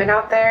many women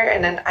out there.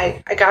 And then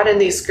I got in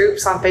these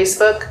groups on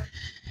Facebook,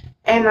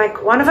 and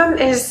like one of them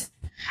is,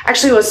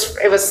 actually,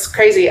 it was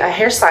crazy. A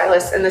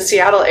hairstylist in the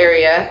Seattle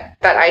area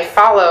that I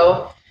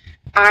follow,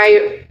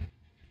 I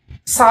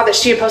saw that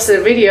she had posted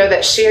a video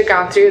that she had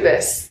gone through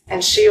this,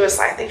 and she was,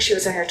 I think she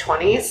was in her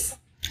 20s.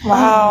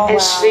 Wow. And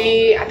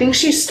I think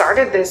she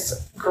started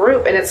this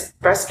group, and it's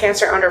breast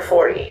cancer under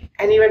 40.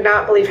 And you would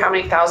not believe how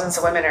many thousands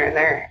of women are in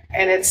there.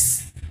 And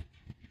it's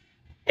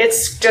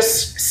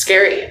just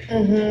scary.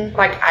 Mm-hmm.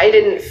 Like, I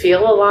didn't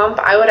feel a lump.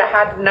 I would have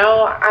had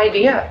no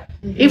idea.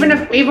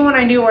 Mm-hmm. Even when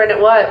I knew where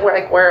it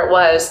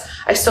was,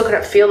 I still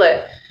couldn't feel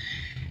it.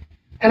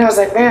 And I was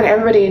like, man,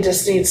 everybody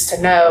just needs to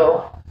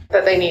know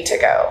that they need to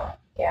go.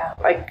 Yeah.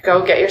 Like,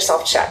 go get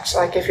yourself checked.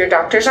 Like, if your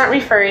doctors aren't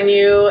referring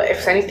you,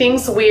 if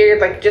anything's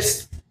weird, like,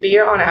 just be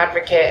your own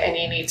advocate, and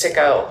you need to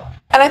go.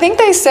 And I think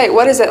they say,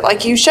 what is it?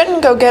 Like, you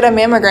shouldn't go get a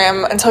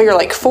mammogram until you're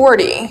like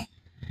 40.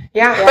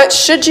 Yeah. But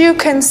should you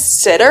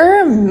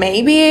consider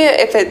maybe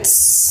if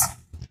it's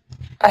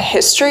a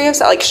history of,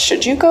 like,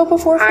 should you go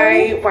before 40?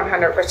 I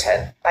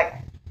 100%, like,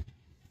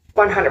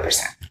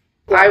 100%.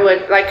 Yeah. I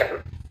would,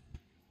 like,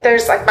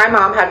 there's, like, my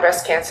mom had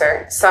breast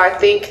cancer. So I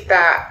think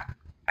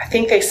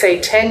they say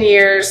 10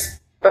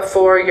 years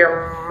before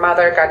your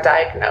mother got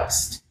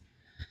diagnosed.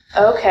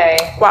 Okay.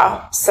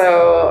 Wow.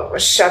 So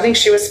I think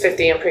she was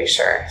 50, I'm pretty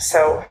sure.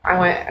 So I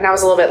went, and I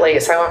was a little bit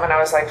late. So I went when I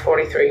was like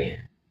 43.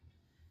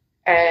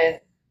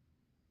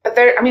 But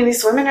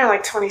these women are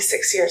like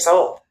 26 years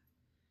old.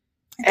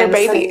 They're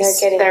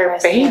babies. They're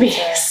babies.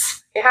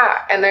 Cancer.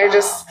 Yeah. And they're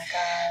just. Oh my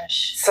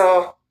gosh.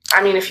 So,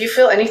 if you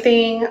feel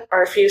anything,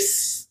 or if you,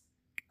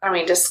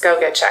 just go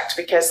get checked,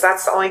 because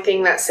that's the only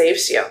thing that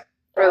saves you.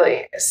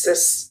 Really. It's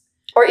just.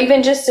 Or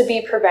even just to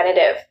be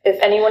preventative. If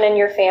anyone in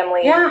your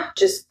family,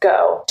 just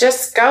go.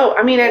 Just go.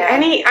 I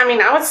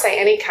would say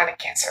any kind of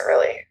cancer,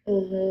 really.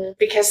 Mm-hmm.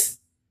 Because,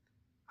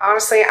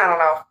 honestly, I don't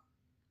know.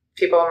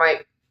 People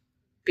might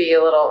be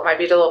a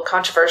little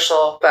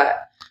controversial,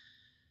 but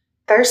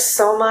there's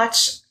so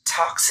much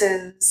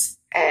toxins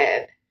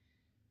and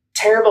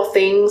terrible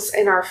things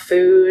in our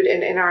food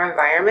and in our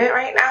environment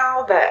right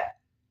now that,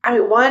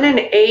 1 in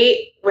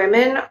 8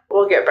 women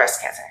will get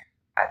breast cancer.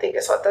 I think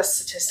is what the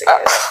statistic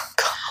is.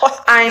 God.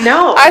 I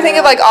know. I think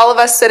of like all of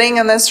us sitting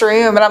in this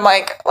room, and I'm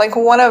like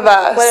one of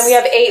us. When we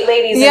have 8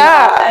 ladies in the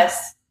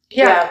office.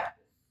 Yeah.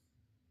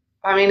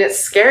 I mean, it's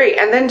scary.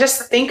 And then just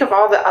to think of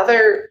all the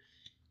other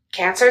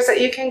cancers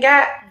that you can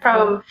get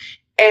from,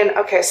 and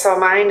okay, so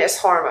mine is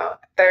hormone.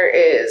 There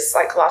is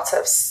like lots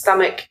of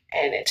stomach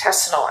and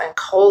intestinal and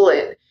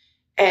colon,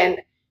 and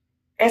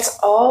it's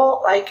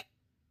all like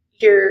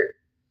your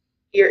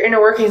inner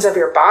workings of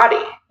your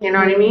body. You know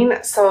what I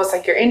mean? So it's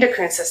like your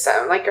endocrine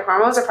system, like your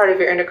hormones are part of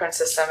your endocrine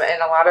system,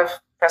 and a lot of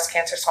breast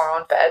cancer is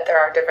hormone fed. There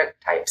are different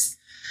types,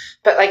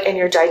 but like in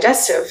your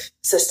digestive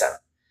system,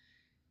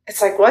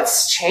 it's like,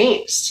 what's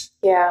changed?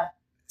 Yeah.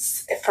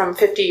 From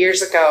 50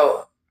 years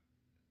ago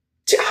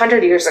to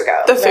 100 years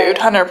ago. The food,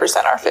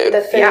 100% our food.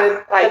 The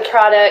food, the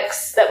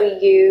products that we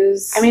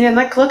use. I mean, and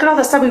like, look at all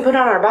the stuff we put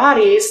on our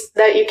bodies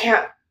that you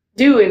can't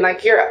do in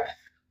like Europe,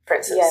 for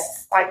instance.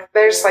 Yes. Like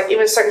there's like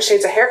even certain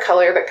shades of hair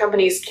color that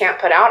companies can't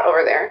put out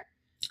over there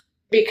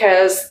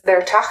because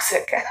they're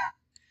toxic.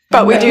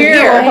 But we do here.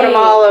 here. We'll put them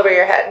all over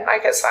your head.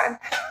 Like, it's fine.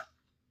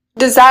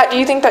 Do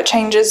you think that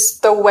changes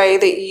the way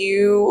that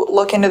you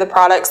look into the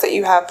products that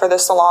you have for the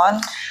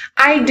salon?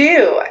 I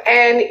do.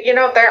 And,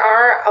 there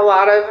are a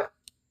lot of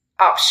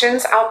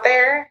options out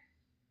there,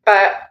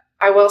 but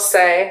I will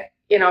say,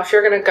 if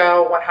you're going to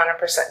go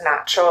 100%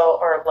 natural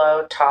or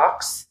low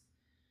tox,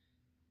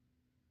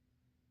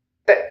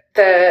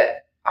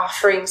 the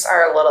offerings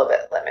are a little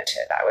bit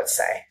limited, I would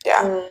say.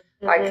 Yeah.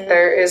 Mm-hmm. Like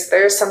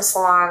there's some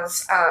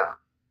salons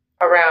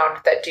around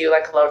that do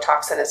like low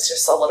tox, and it's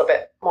just a little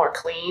bit more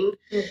clean.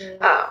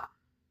 Mm-hmm.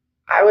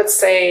 I would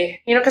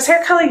say, because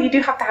hair color, you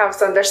do have to have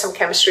there's some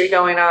chemistry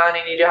going on,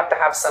 and you do have to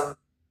have some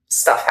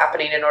stuff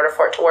happening in order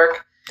for it to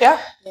work. Yeah.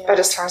 But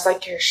as far as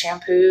like your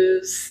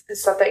shampoos and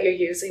stuff that you're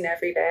using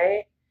every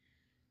day,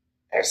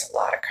 there's a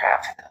lot of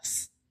crap in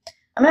this.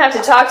 I'm going to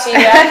have to talk to you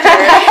after.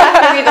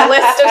 Give you the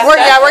list of stuff.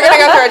 We're going to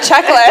go through a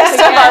checklist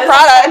of our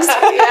products.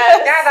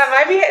 Yes. Yeah, that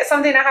might be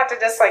something I have to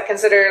just like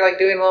consider like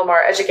doing a little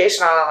more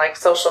education on like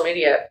social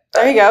media.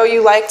 There you go.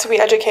 You like to be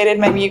educated.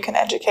 Maybe you can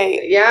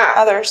educate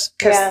others.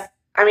 Because,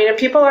 and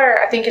people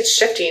I think it's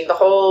shifting. The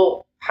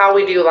whole how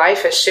we do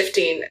life is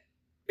shifting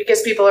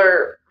because people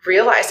are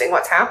realizing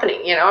what's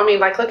happening.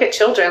 Like look at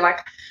children. Like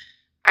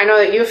I know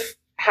that you've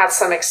had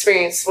some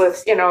experience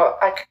with,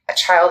 like a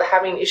child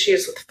having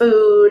issues with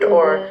food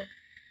or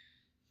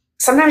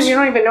sometimes you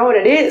don't even know what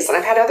it is. And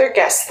I've had other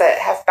guests that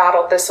have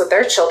battled this with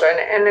their children,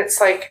 and it's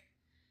like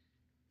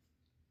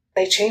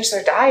they change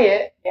their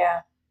diet.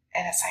 Yeah.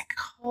 And it's like,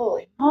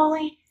 holy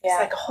moly. Yeah. It's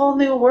like a whole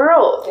new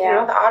world.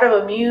 Yeah. The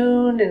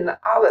autoimmune and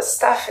all this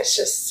stuff is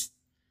just,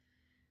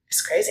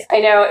 it's crazy. I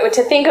know.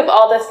 To think of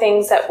all the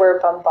things that we're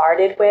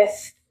bombarded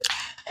with,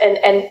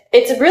 and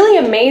it's really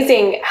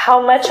amazing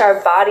how much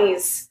our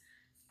bodies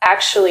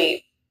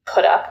actually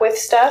put up with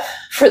stuff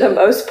for the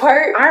most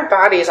part. Our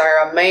bodies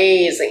are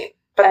amazing.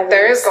 But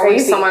there is only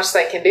so much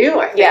they can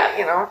do, I think,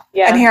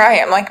 Yeah. And here I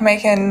am, like,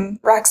 making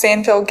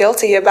Roxanne feel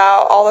guilty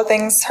about all the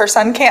things her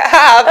son can't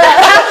have.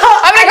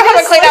 I'm going to go home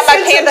and clean out my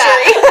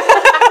pantry.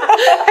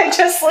 I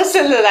just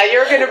listened to that. You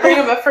were going to bring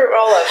him a fruit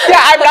roll-up.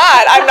 Yeah, I'm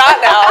not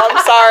now. I'm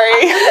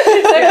sorry.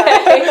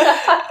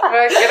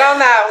 Get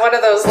on that, one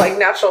of those, like,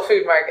 natural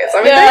food markets.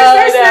 I mean,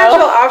 there's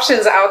natural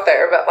options out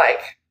there, but, like...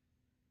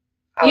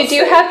 You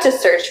do have to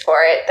search for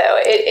it, though.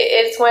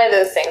 It's one of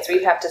those things where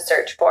you have to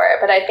search for it.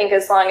 But I think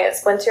as long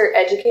as once you're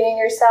educating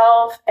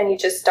yourself and you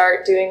just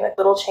start doing like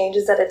little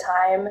changes at a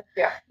time,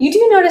 you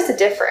do notice a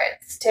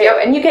difference too,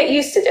 and you get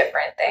used to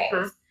different things.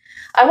 Mm-hmm.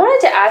 I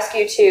wanted to ask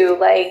you too,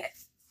 like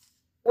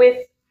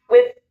with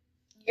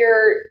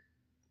your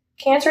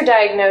cancer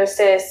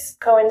diagnosis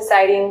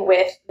coinciding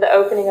with the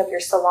opening of your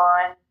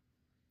salon,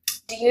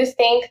 do you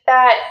think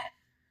that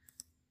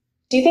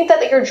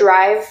your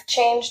drive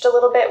changed a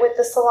little bit with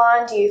the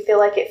salon? Do you feel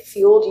like it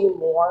fueled you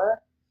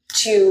more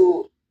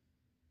to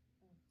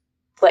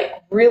like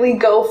really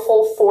go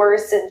full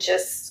force and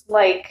just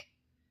like,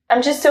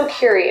 I'm just so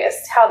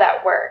curious how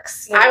that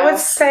works. I would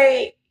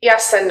say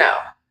yes and no.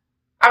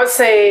 I would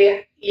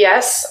say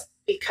yes,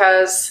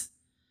 because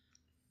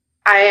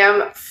I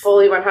am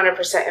fully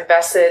 100%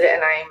 invested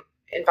and I'm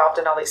involved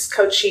in all these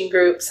coaching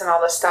groups and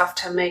all this stuff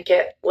to make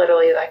it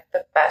literally like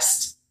the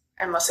best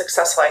and most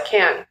successful I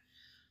can.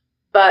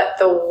 But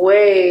the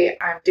way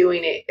I'm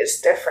doing it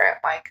is different.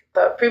 Like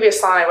the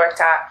previous salon I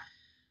worked at,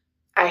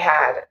 I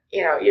had,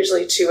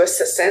 usually 2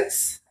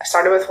 assistants. I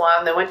started with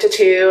 1, then went to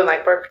 2, and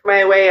like worked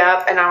my way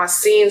up. And I was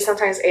seeing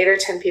sometimes 8 or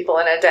 10 people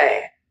in a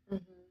day.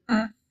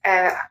 Mm-hmm.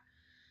 And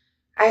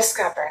I just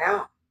got burnt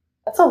out.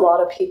 That's a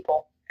lot of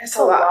people. It's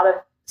a lot of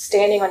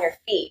standing on your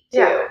feet too.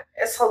 Yeah,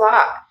 it's a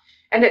lot.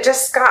 And it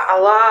just got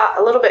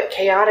a little bit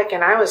chaotic,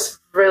 and I was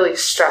really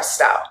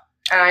stressed out.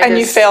 And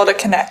you fail to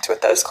connect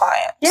with those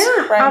clients.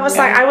 Yeah. Right? I was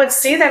like, I would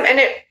see them,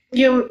 and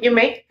you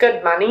make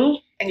good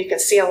money and you can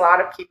see a lot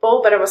of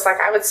people, but it was like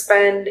I would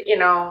spend,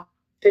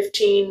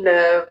 15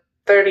 to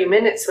 30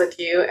 minutes with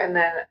you, and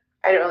then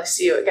I didn't really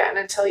see you again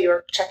until you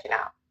were checking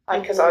out.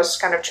 Like, because I was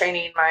kind of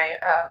training my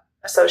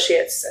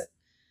associates. And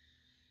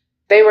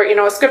they were,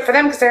 it's good for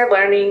them because they're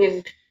learning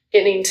and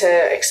getting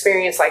to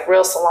experience like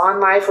real salon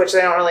life, which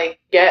they don't really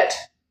get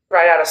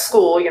right out of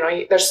school.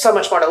 There's so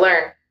much more to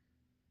learn.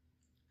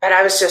 But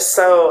I was just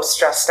so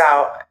stressed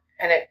out,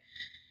 and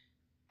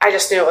I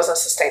just knew it wasn't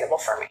sustainable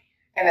for me.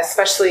 And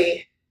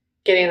especially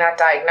getting that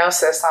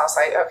diagnosis, I was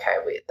like, okay,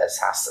 this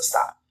has to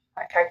stop.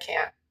 Like, I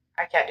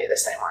can't do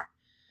this anymore.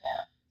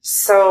 Yeah.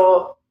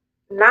 So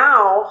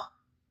now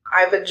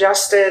I've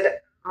adjusted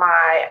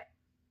my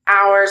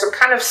hours. I'm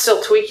kind of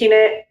still tweaking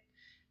it,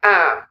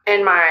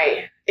 and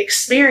my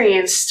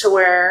experience to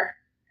where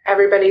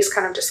everybody's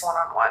kind of just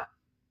one-on-one.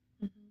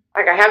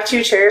 Like, I have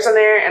 2 chairs in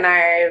there, and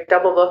I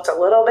double booked a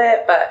little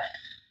bit, but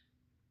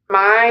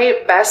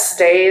my best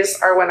days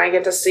are when I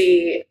get to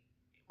see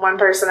one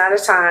person at a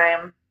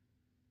time,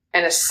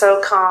 and it's so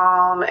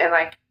calm, and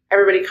like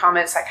everybody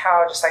comments like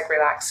how just like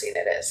relaxing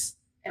it is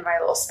in my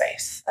little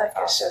space. Like,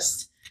 it's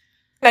just.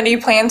 Now, do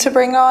you plan to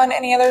bring on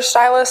any other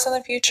stylists in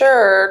the future,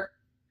 or?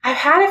 I've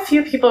had a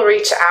few people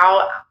reach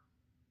out.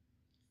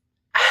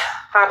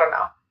 I don't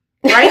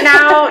know. Right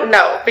now,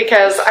 no,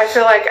 because I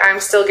feel like I'm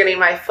still getting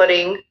my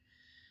footing.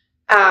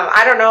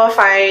 I don't know if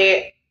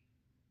I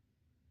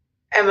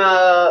am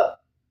a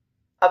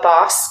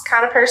boss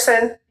kind of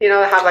person,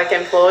 that have like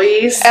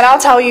employees. And I'll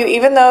tell you,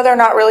 even though they're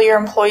not really your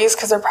employees,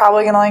 because they're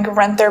probably going to like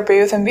rent their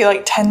booth and be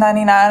like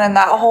 $10.99 and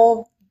that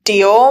whole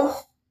deal,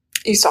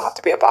 you still have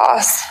to be a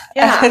boss.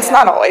 Yeah, and it's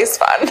not always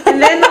fun.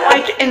 And then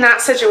like in that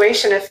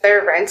situation, if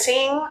they're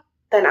renting,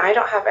 then I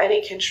don't have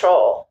any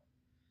control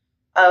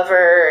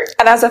over.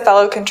 And as a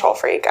fellow control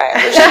freak, I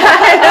understand.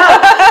 I know.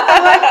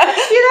 I'm like,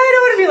 I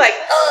don't want to be like,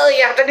 oh,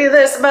 you have to do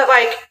this. But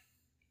like,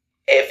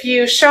 if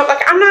you show up,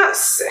 like,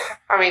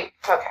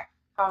 okay,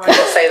 I'm going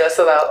to say this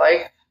without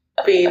like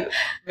being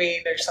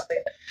mean or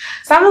something.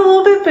 So I'm a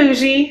little bit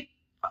bougie,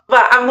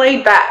 but I'm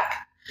laid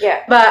back.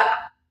 Yeah. But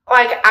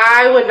like,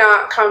 I would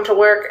not come to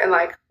work in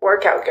like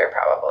workout gear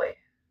probably,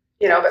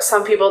 but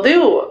some people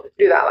do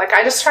that. Like,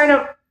 I just try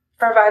to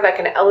provide like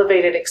an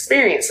elevated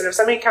experience. And if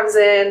somebody comes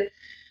in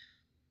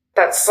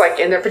that's like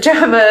in their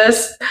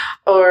pajamas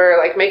or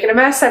like making a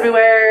mess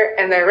everywhere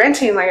and they're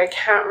renting, like, I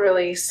can't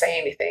really say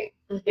anything.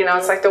 Mm-hmm.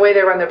 It's like the way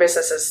they run their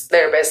business is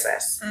their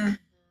business. Mm-hmm.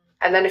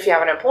 And then if you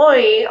have an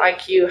employee,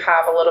 like, you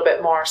have a little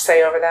bit more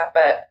say over that,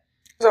 but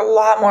there's a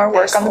lot more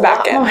work on the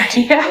back end.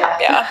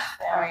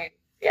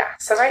 Yeah.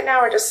 So right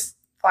now we're just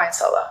flying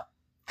solo.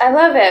 I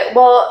love it.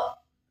 Well,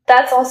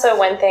 that's also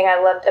one thing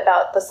I loved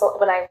about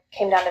when I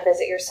came down to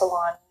visit your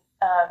salon.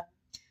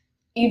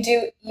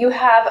 You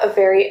have a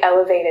very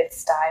elevated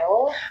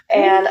style,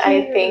 and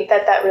I think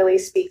that really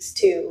speaks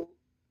to,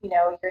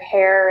 your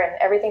hair and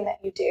everything that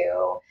you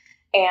do.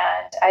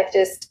 And I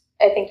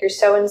think you're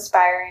so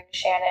inspiring,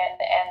 Shannon,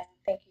 and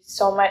thank you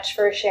so much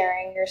for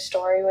sharing your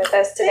story with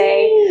us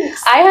today.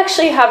 Thanks. I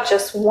actually have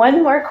just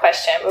one more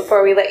question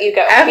before we let you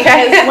go. Okay.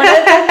 Because one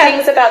of the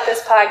things about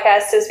this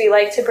podcast is we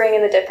like to bring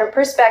in the different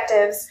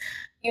perspectives,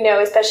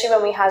 especially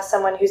when we have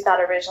someone who's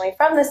not originally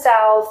from the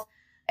South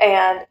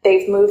and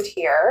they've moved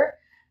here.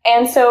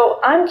 And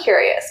so I'm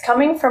curious,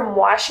 coming from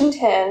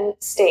Washington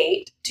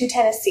State to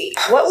Tennessee,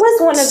 what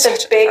was one of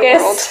the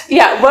biggest,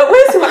 what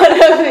was one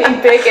of the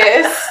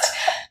biggest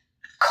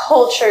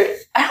culture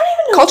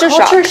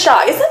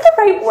shock. Is that the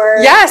right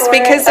word? Yes,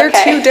 because they're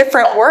 2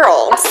 different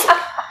worlds.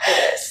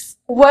 It is.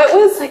 What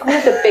was like one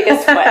of the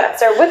biggest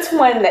ones, or what's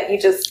one that you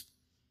just?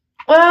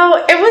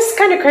 Well, it was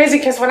kind of crazy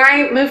because when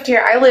I moved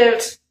here, I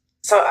lived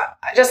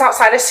just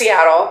outside of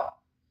Seattle.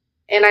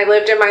 And I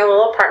lived in my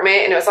little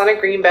apartment, and it was on a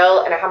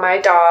greenbelt, and I had my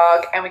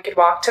dog, and we could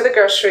walk to the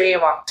grocery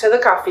and walk to the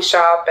coffee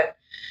shop, and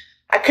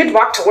I could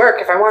walk to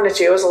work if I wanted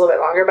to. It was a little bit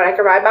longer, but I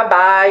could ride my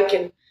bike.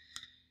 And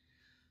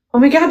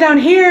when we got down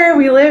here,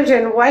 we lived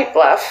in White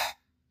Bluff,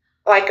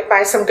 like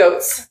by some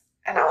goats.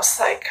 And I was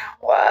like,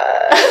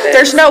 what?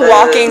 There's no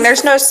walking.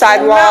 There's no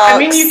sidewalks. I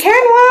mean, you can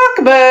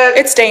walk, but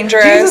it's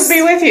dangerous. Jesus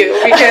be with you,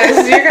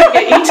 because you're going to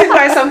get eaten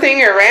by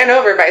something or ran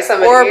over by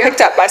somebody. Or picked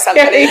up by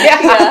somebody.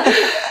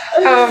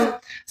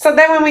 So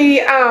then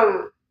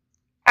when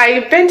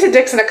I've been to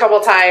Dixon a couple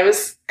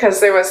times because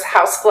there was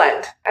House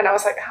Blend. And I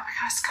was like, oh my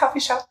gosh, it's a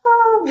coffee shop.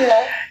 Oh,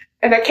 yeah.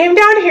 And I came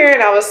down here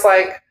and I was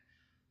like,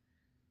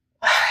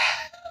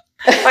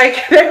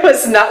 there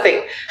was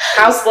nothing.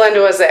 House Blend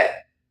was it.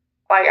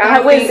 Like,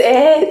 that was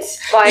it.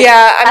 Like,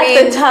 yeah,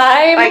 at the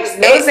time, like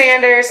no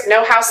Xanders,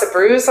 no House of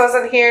Brews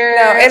wasn't here.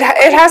 No,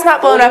 it has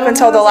not blown up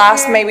until the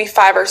last maybe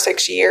 5 or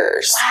 6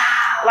 years.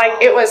 Wow.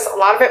 Like, it was, a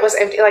lot of it was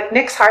empty. Like,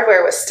 Nick's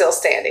Hardware was still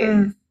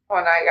standing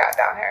when I got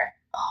down here.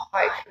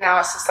 Like, now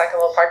it's just like a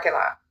little parking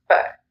lot.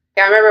 But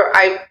yeah, I remember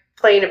I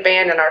played a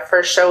band, and our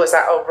first show was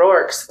at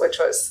O'Rourke's, which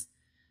was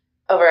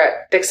over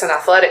at Dixon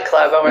Athletic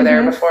Club over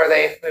there before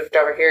they moved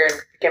over here and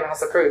became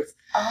House of Brews.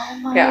 Oh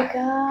my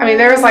God. I mean,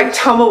 there was like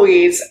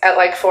tumbleweeds at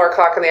like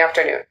 4:00 in the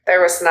afternoon.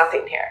 There was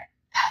nothing here.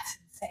 That's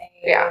insane.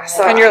 Yeah.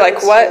 So and you're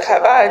like, what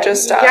have I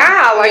just done?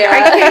 Yeah. Like,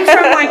 I came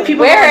from like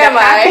people going to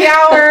happy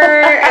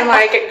hour and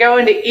like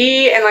going to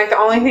eat, and like the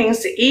only things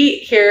to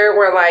eat here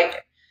were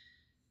like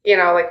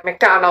like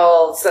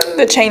McDonald's and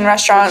the chain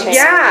restaurants.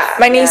 Yeah.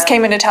 My niece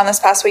came into town this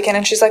past weekend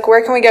and she's like,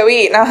 where can we go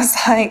eat? And I was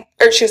like,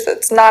 or she said,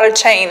 it's not a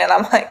chain. And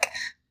I'm like,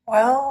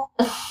 well,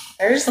 we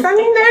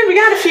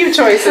got a few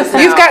choices now.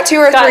 You've got 2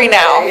 or 3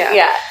 now.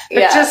 Yeah.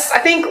 But just, I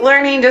think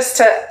learning just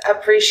to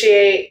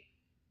appreciate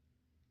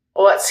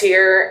what's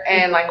here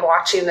and like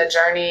watching the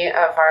journey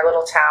of our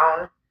little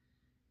town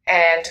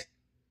and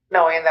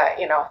knowing that,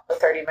 the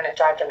 30-minute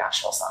drive to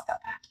Nashville's not that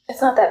bad.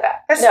 It's not that bad.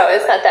 It's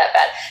not that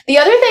bad. The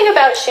other thing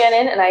about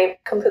Shannon, and I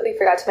completely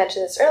forgot to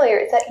mention this earlier,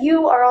 is that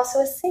you are also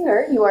a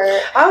singer.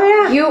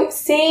 You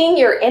sing,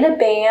 you're in a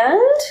band.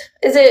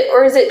 Is it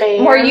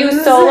Bands. more you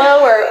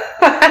solo or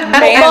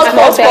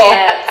multiple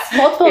bands?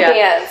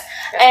 Yeah.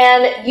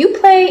 And you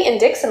play in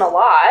Dixon a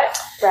lot,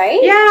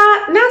 right?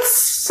 Yeah, not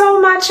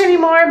so much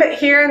anymore, but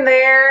here and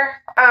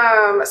there.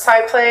 So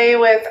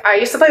I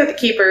used to play with the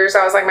Keepers.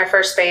 That was like my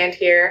first band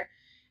here.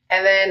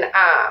 And then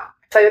I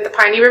played with the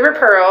Piney River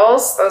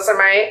Pearls. Those are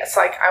it's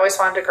like I always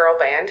wanted a girl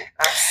band.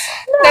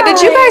 Now,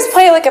 did you guys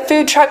play like a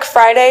food truck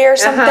Friday or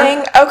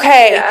something?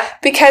 Okay. Yeah.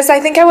 Because I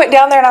think I went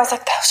down there and I was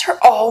like, those are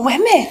all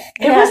women. I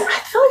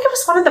feel like it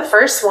was one of the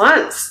first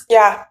ones.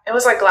 Yeah. It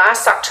was like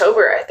last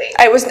October, I think.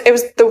 It was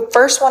the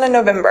first one in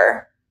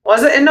November.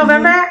 Was it in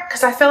November?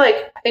 Because I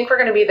think we're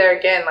going to be there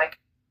again, like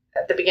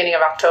at the beginning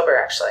of October,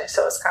 actually.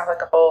 So it's kind of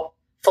like a whole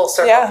full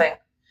circle thing.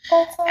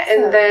 That's awesome.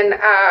 And then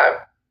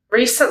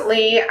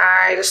recently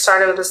I just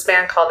started with this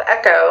band called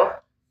Echo.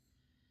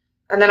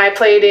 And then I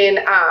played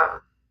in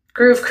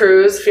Groove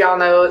Cruise, if y'all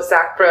know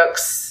Zach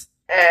Brooks.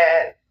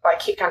 And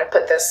like he kind of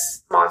put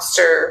this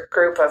monster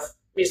group of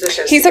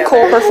musicians He's together. a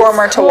cool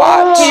performer to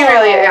watch. He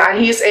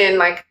really, he's in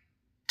like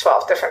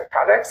 12 different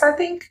projects, I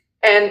think.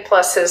 And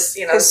plus his,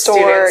 his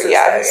store,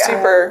 students.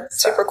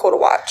 Super cool to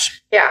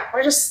watch. Yeah,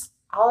 we're just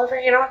all over,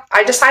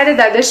 I decided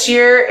that this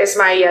year is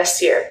my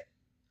yes year.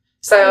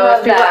 So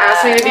if people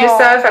ask me to do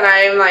stuff and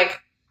I'm like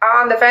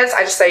on the fence,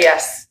 I just say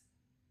yes.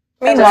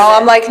 Meanwhile,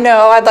 I'm like,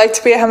 no, I'd like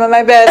to be at home in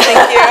my bed.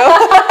 Thank you.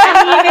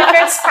 I mean, if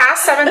it's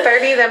past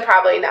 7:30, then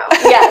probably no.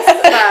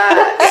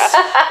 Yes.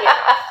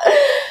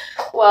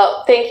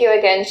 Well, thank you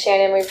again,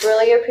 Shannon. We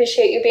really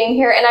appreciate you being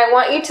here. And I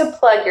want you to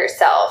plug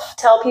yourself.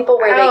 Tell people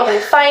where they can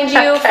find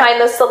you,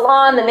 find the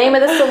salon, the name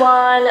of the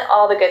salon,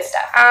 all the good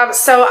stuff.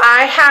 So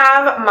I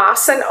have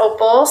Moss and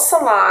Opal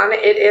Salon.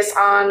 It is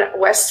on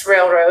West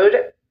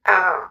Railroad.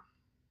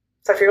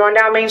 So if you're going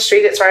down Main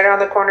Street, it's right around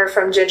the corner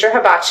from Ginger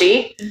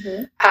Hibachi.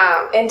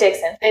 Mm-hmm. In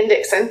Dixon. In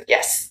Dixon,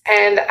 yes.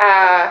 And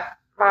I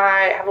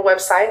have a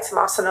website. It's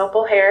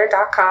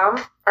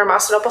mossandopalhair.com or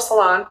Moss and Opal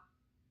Salon.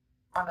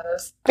 One of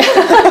those.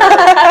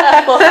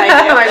 We'll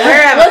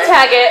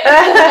tag it.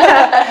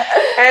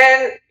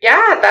 And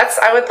yeah,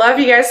 I would love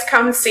you guys to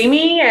come and see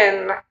me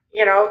and,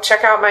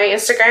 check out my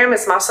Instagram.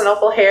 It's Moss and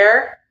Opal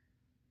Hair.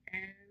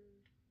 And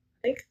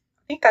I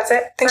think that's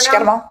it. Thanks, you got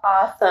them all.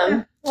 Awesome.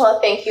 Yeah.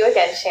 Well, thank you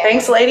again, Shannon.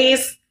 Thanks,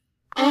 ladies.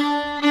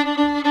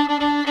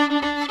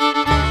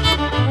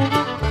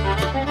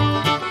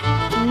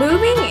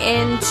 Moving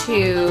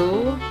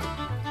into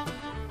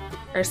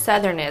our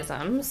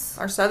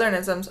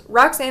southernisms.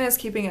 Roxanne is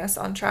keeping us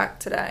on track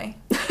today.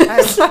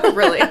 I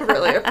really,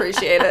 really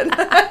appreciate it.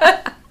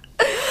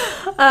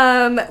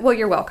 Well,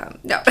 you're welcome.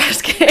 No,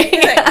 just kidding.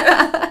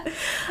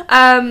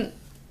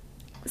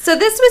 So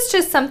this was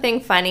just something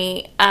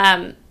funny.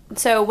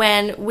 So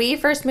when we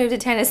first moved to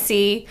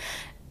Tennessee,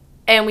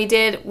 and we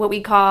did what we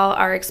call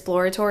our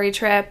exploratory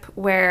trip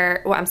we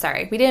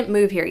didn't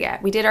move here yet.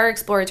 We did our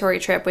exploratory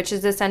trip, which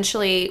is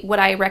essentially what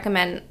I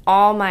recommend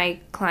all my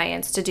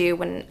clients to do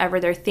whenever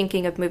they're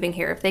thinking of moving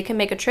here. If they can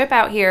make a trip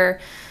out here,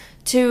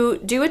 to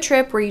do a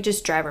trip where you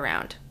just drive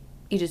around.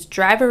 You just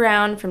drive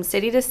around from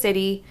city to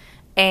city,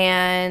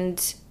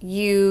 and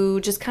you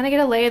just kind of get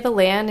a lay of the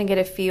land and get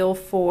a feel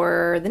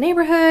for the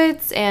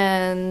neighborhoods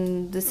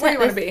and where you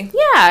want to be.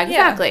 Yeah,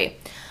 exactly. Yeah.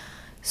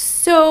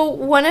 So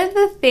one of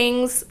the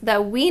things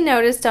that we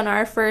noticed on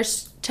our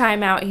first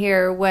time out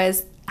here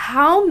was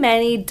how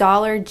many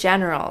Dollar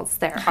Generals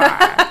there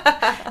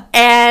are.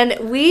 And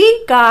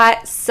we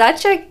got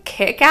such a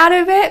kick out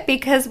of it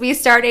because we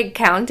started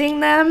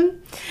counting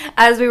them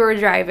as we were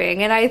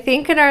driving. And I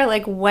think in our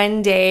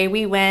one day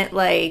we went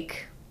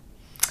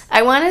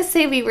I want to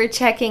say we were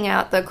checking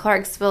out the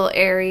Clarksville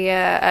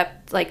area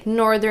up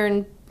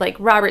northern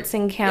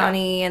Robertson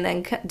County and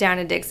then down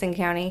to Dixon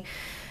County.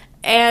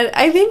 And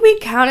I think we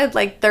counted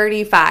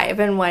 35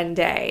 in one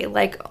day,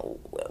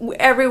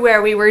 everywhere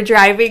we were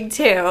driving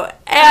to.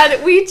 And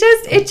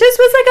it just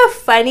was a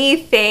funny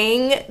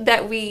thing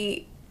that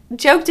we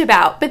joked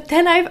about. But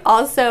then I've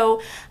also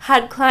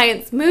had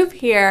clients move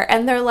here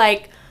and they're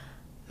like,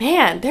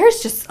 man,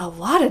 there's just a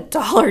lot of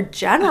Dollar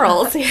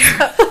Generals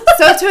here.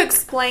 So to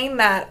explain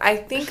that, I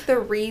think the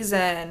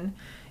reason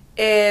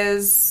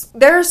is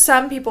there are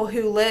some people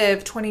who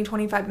live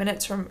 20-25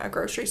 minutes from a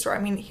grocery store. I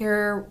mean,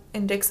 here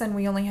in Dixon,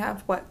 we only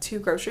have, 2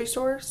 grocery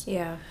stores?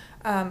 Yeah.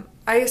 I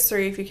guess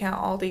 3 if you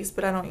count Aldi's,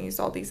 but I don't use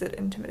Aldi's. It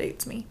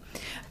intimidates me.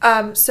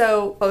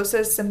 So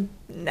closest and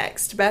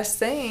next best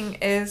thing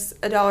is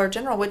a Dollar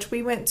General, which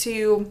we went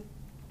to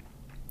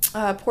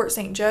Port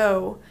St.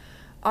 Joe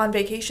on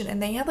vacation,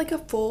 and they had like a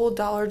full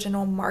Dollar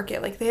General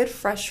market. Like they had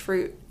fresh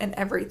fruit and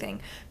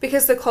everything,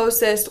 because the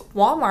closest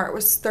Walmart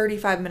was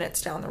 35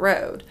 minutes down the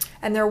road,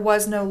 and there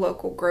was no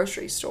local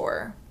grocery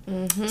store.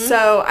 Mm-hmm.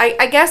 So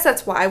I guess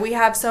that's why we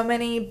have so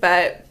many,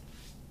 but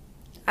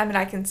I mean,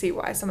 I can see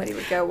why somebody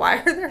would go, why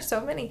are there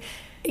so many?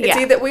 It's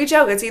either, we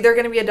joke, it's either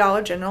going to be a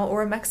Dollar General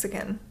or a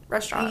Mexican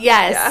restaurant.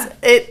 Yes,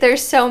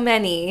 there's so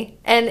many.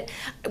 And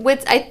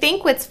I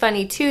think what's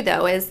funny too,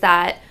 though, is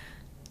that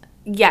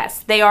yes,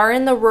 they are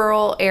in the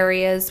rural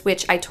areas,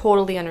 which I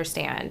totally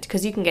understand,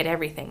 because you can get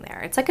everything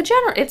there. It's like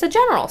it's a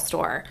general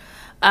store.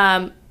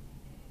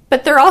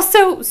 But there are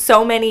also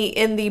so many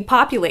in the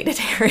populated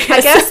areas.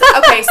 I guess,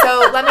 okay,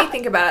 so let me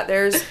think about it.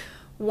 There's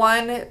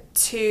 1,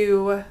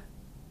 2,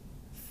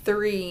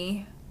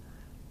 3,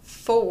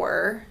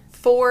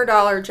 4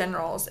 Dollar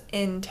Generals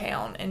in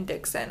town in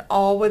Dixon,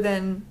 all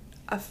within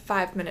a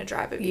 5-minute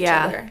drive of each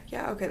other.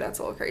 Yeah, okay, that's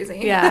a little crazy.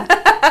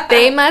 Yeah.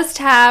 They must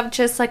have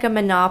just like a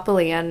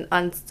monopoly on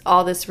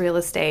all this real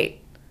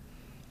estate.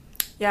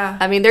 Yeah.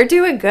 I mean, they're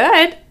doing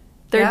good.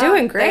 They're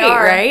doing great,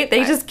 right?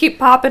 They just keep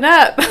popping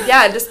up.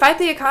 Yeah, despite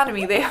the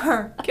economy, they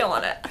are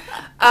killing it.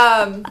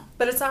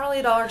 But it's not really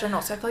a Dollar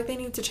General, so I feel like they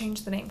need to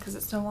change the name, because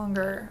it's no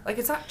longer, like,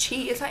 it's not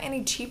cheap. It's not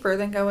any cheaper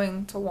than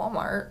going to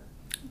Walmart.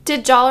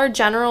 Did Dollar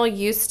General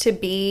used to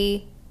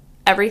be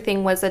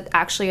everything was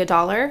actually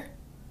 $1?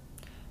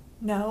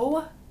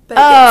 No, but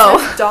it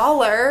says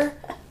dollar,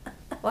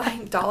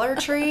 like Dollar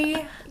Tree,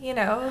 you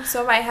know.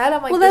 So in my head,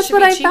 I'm like, well, this should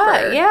be cheaper.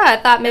 Thought. Yeah, I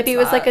thought maybe it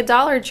was like a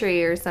Dollar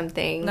Tree or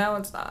something. No,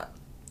 it's not.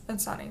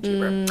 It's not any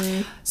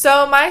cheaper.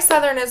 So my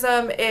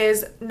Southernism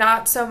is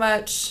not so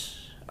much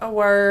a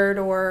word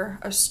or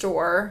a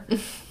store.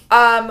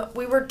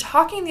 We were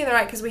talking the other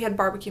night because we had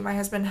barbecue. My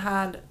husband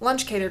had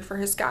lunch catered for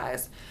his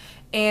guys,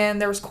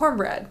 and there was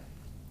cornbread.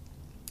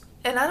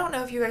 And I don't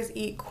know if you guys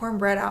eat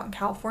cornbread out in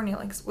California.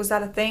 Like, was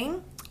that a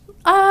thing?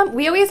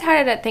 We always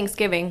had it at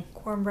Thanksgiving.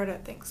 Cornbread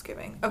at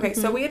Thanksgiving. Okay,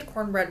 so we had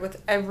cornbread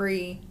with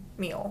every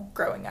meal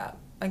growing up.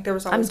 Like, there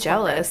was always I'm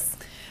jealous.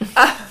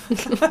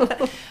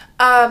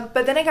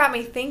 But then it got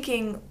me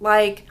thinking,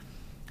 like,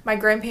 my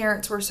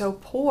grandparents were so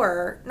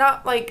poor,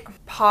 not like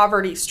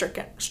poverty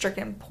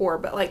stricken poor,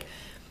 but like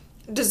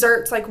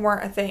desserts like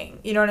weren't a thing.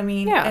 You know what I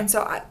mean? Yeah. And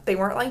so they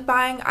weren't like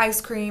buying ice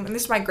cream. And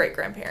this is my great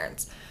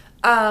grandparents.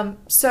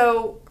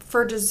 So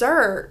for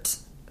dessert,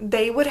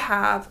 they would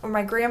have, or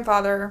my great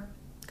grandfather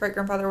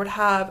would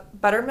have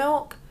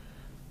buttermilk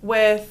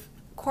with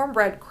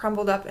cornbread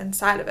crumbled up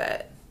inside of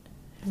it.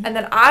 Mm-hmm. And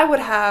then I would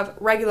have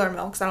regular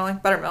milk, because I don't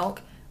like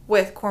buttermilk,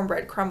 with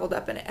cornbread crumbled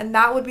up in it. And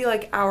that would be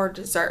like our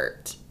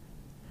dessert.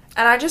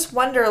 And I just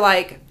wonder,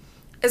 like,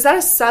 is that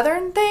a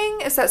Southern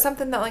thing? Is that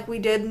something that, like, we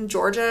did in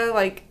Georgia?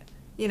 Like,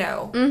 you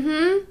know.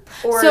 Mm-hmm.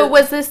 Or so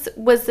was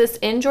this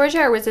in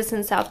Georgia, or was this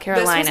in South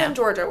Carolina? This was in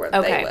Georgia where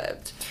they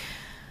lived.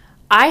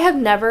 I have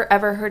never,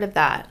 ever heard of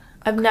that.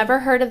 I've never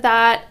heard of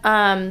that.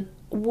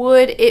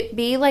 Would it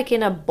be, like,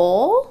 in a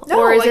bowl?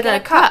 No, or is like it in a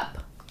cup?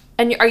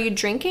 And are you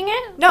drinking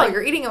it? No,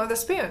 you're eating it with a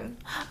spoon.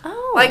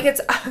 Oh. Like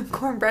it's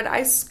cornbread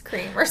ice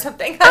cream or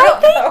something.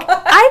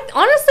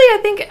 I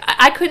think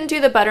I couldn't do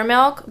the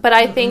buttermilk, but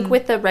I think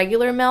with the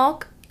regular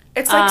milk.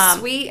 It's like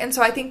sweet, and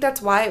so I think that's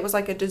why it was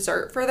like a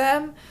dessert for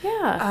them.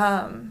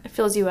 Yeah. It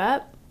fills you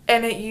up.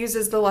 And it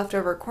uses the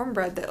leftover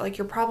cornbread that, like,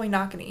 you're probably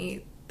not going to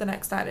eat the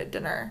next night at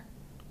dinner.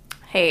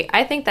 Hey,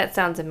 I think that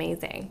sounds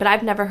amazing, but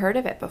I've never heard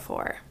of it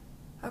before.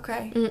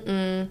 Okay.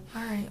 Mm-mm.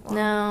 All right. Well,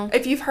 no.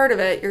 If you've heard of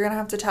it, you're going to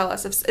have to tell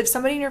us. If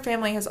somebody in your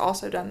family has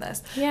also done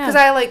this. Yeah. Because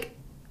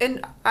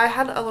I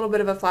had a little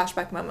bit of a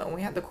flashback moment when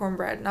we had the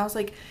cornbread. And I was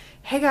like,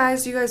 hey,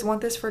 guys, do you guys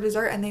want this for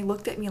dessert? And they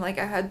looked at me like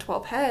I had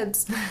 12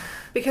 heads.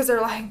 Because they're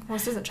like, well,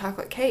 this isn't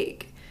chocolate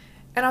cake.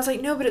 And I was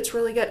like, no, but it's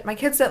really good. My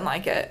kids didn't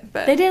like it.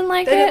 But they didn't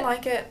like it? They didn't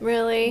like it.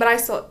 Really? But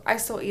I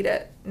still eat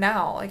it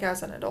now, like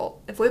as an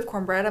adult. If we have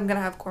cornbread, I'm going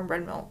to have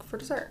cornbread milk for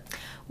dessert.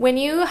 When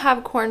you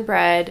have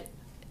cornbread...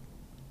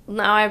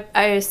 Now,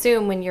 I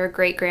assume when your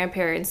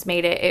great-grandparents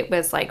made it, it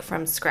was, like,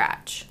 from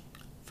scratch.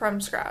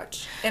 From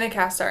scratch. In a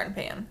cast iron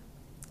pan.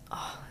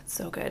 Oh, that's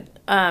so good.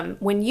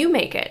 When you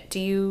make it, do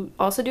you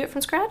also do it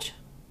from scratch?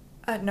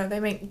 No, they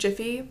make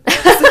Jiffy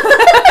mix.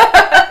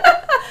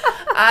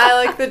 I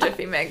like the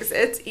Jiffy mix.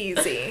 It's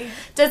easy.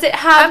 Does it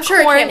have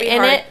corn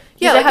in it?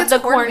 Yeah, does it like have the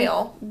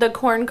cornmeal. The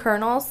corn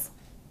kernels?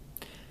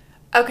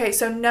 Okay,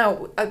 so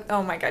no.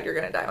 Oh, my God, you're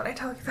going to die when I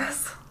tell you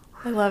this.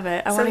 I love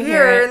it. I want to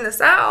hear it. So here in the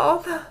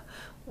South...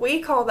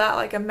 We call that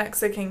like a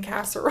Mexican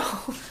casserole.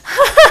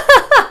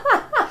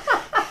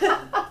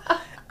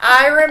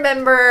 I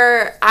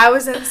remember I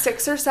was in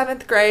 6th or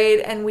 7th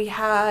grade and we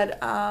had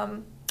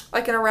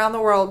like an around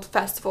the world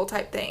festival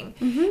type thing.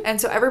 Mm-hmm.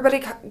 And so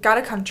everybody got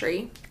a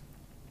country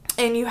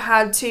and you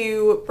had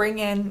to bring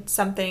in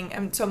something.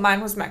 And so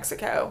mine was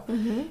Mexico.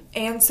 Mm-hmm.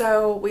 And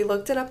so we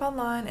looked it up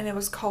online and it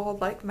was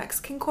called like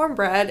Mexican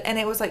cornbread. And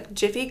it was like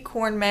Jiffy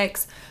corn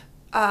mix,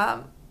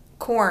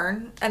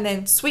 corn, and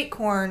then sweet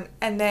corn,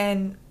 and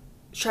then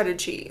shredded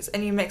cheese,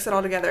 and you mix it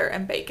all together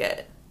and bake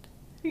it.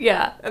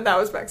 Yeah. And that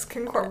was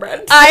Mexican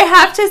cornbread. I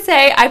have to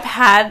say, I've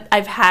had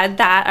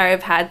that, or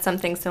I've had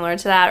something similar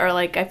to that, or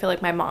like I feel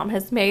like my mom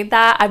has made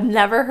that. I've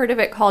never heard of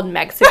it called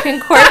Mexican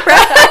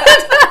cornbread.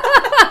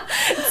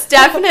 It's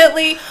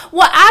definitely,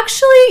 well,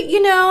 actually,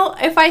 you know,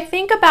 if I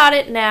think about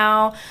it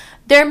now,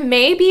 there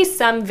may be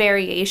some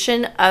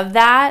variation of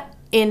that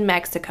in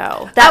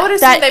Mexico. I would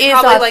assume they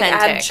probably like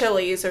add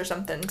chilies or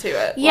something to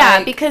it. Yeah,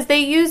 like, because they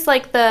use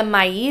like the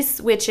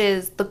maíz, which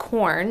is the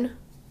corn.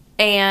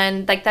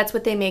 And, like, that's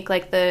what they make,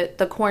 like,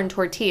 the corn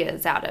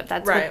tortillas out of.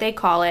 That's what they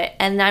call it.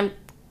 And I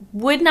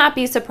would not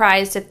be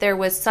surprised if there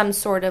was some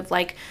sort of,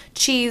 like,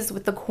 cheese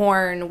with the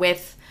corn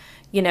with,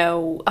 you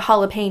know,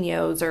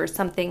 jalapenos or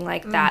something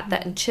like that,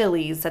 and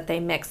chilies that they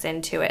mix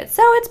into it.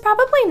 So it's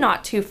probably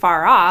not too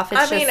far off.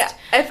 It's mean,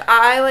 if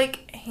I,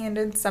 like,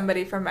 handed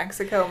somebody from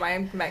Mexico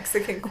my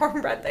Mexican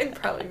cornbread, they'd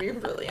probably be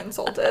really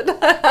insulted.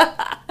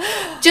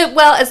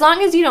 Well, as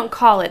long as you don't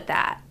call it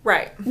that.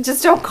 Right.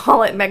 Just don't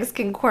call it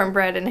Mexican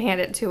cornbread and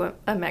hand it to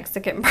a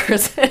Mexican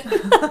person.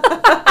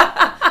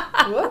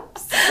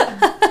 Whoops.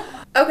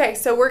 Okay,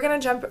 so we're going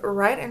to jump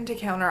right into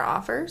counter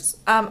offers.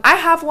 I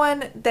have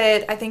one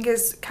that I think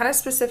is kind of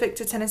specific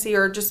to Tennessee,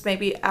 or just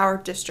maybe our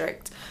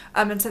district.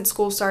 And since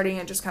school's starting,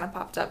 it just kind of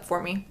popped up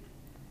for me.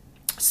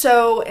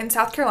 So in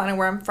South Carolina,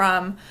 where I'm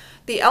from,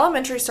 the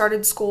elementary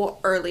started school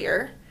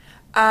earlier.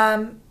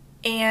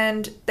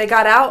 And they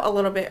got out a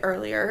little bit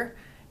earlier.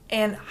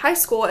 And high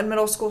school and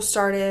middle school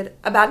started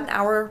about an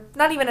hour,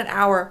 not even an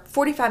hour,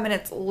 45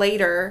 minutes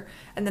later.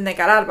 And then they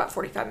got out about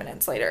 45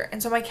 minutes later.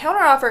 And so my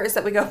counteroffer is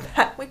that we go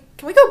back.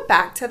 Can we go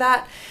back to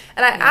that?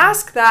 And I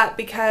ask that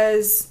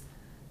because,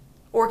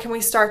 or can we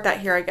start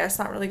that here, I guess,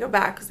 not really go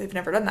back because they've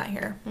never done that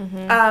here.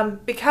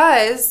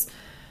 Because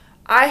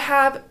I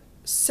have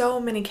so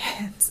many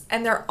kids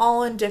and they're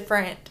all in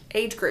different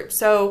age groups.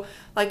 So,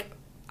 like,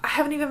 I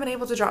haven't even been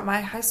able to drop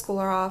my high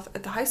schooler off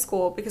at the high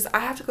school because I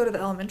have to go to the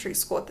elementary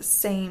school at the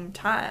same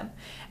time.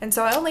 And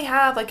so I only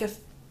have, like, I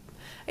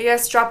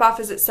guess drop off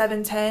is at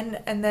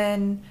 7:10 and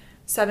then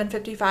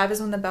 7:55 is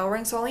when the bell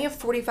rings. So I only have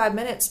 45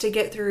 minutes to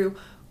get through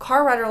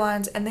car rider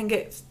lines and then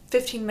get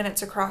 15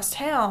 minutes across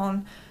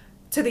town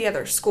to the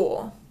other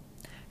school.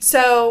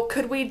 So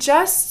could we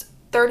just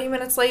 30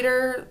 minutes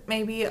later,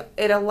 maybe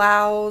it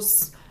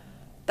allows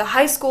the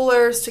high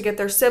schoolers to get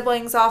their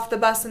siblings off the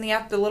bus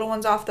the little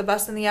ones off the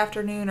bus in the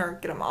afternoon, or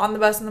get them on the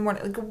bus in the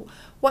morning.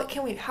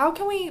 Like, how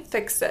can we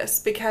fix this?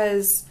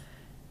 Because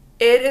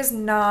it is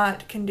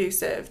not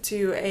conducive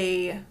to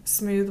a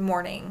smooth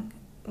morning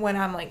when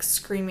I'm, like,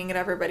 screaming at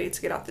everybody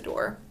to get out the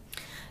door.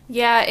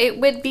 Yeah, it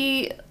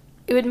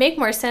would make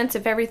more sense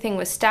if everything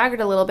was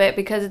staggered a little bit,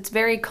 because it's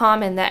very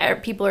common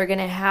that people are going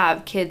to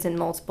have kids in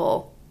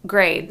multiple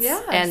grades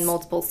and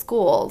multiple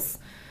schools.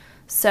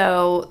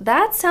 So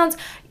that sounds...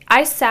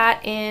 I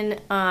sat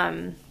in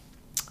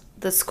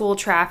the school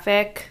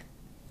traffic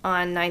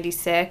on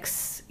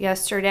 96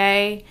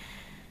 yesterday,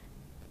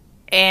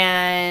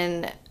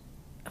 and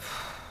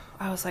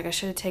I was like, I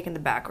should have taken the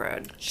back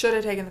road.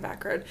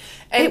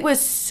 And it was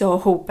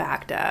so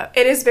backed up.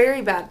 It is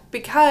very bad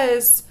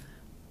because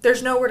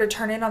there's nowhere to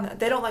turn in on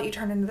that. They don't let you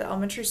turn into the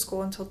elementary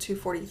school until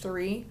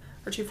 2:43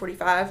 or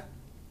 2:45.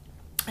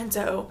 And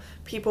so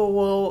people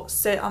will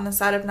sit on the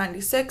side of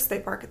 96. They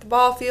park at the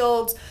ball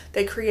fields.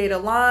 They create a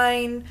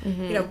line,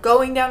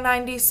 going down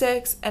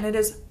 96. And it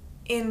is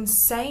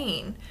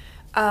insane.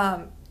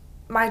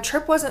 My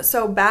trip wasn't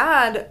so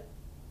bad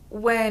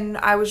when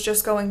I was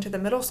just going to the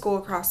middle school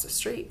across the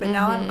street. But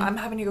now I'm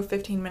having to go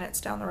 15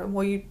 minutes down the road.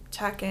 Well, you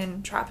tack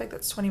in traffic,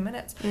 that's 20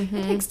 minutes.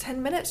 It takes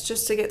 10 minutes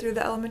just to get through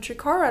the elementary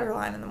car rider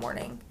line in the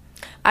morning.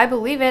 I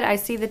believe it. I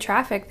see the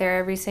traffic there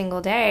every single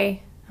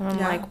day. And I'm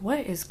like, what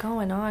is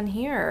going on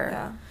here?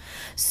 Yeah.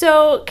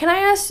 So can I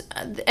ask,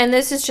 and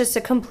this is just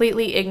a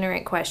completely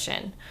ignorant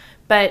question,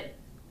 but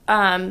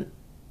are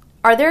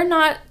there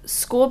not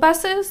school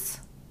buses?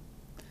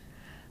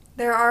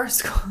 There are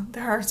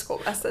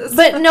school buses.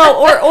 But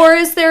no, or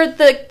is there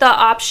the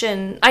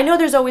option? I know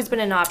there's always been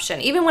an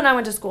option. Even when I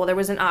went to school, there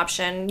was an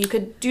option. You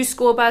could do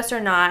school bus or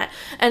not.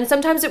 And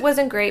sometimes it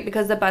wasn't great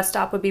because the bus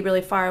stop would be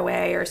really far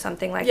away or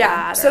something like that.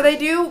 Yeah, so they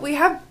do. We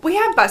have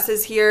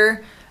buses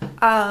here.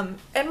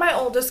 And my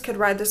oldest could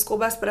ride the school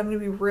bus, but I'm going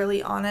to be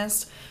really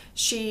honest.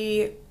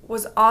 She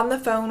was on the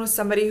phone with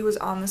somebody who was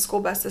on the school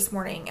bus this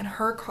morning, and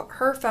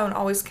her phone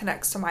always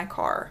connects to my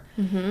car.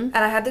 And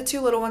I had the two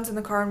little ones in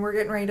the car, and we're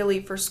getting ready to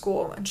leave for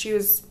school, and she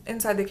was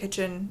inside the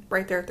kitchen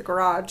right there at the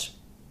garage,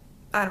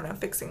 I don't know,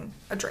 fixing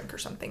a drink or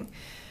something,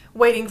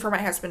 waiting for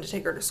my husband to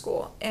take her to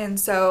school. And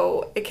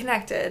so it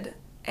connected,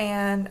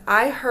 and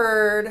I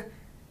heard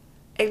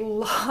a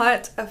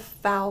lot of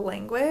foul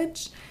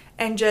language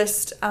and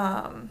just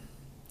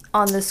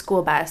on the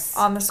school bus.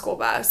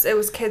 It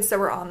was kids that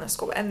were on the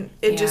school bus. And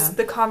it just,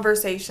 the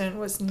conversation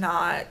was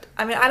not...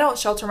 I mean, I don't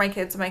shelter my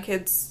kids. My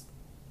kids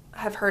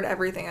have heard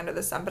everything under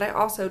the sun. But I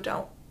also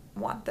don't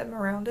want them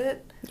around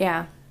it.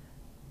 Yeah.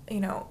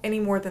 Any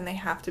more than they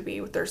have to be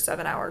with their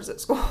 7 hours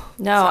at school.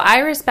 No, so. I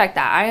respect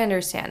that. I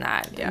understand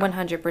that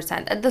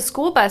 100%. The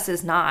school bus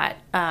is not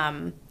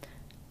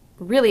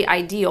really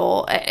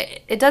ideal.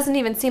 It doesn't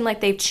even seem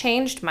like they've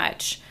changed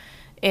much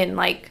in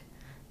like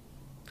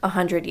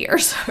 100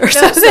 years or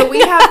something.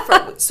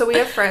 So we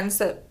have friends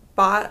that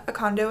bought a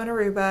condo in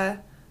Aruba.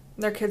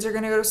 Their kids are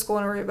going to go to school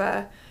in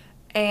Aruba.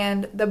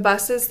 And the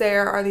buses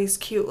there are these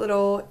cute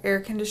little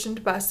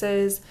air-conditioned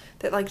buses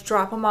that, like,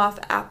 drop them off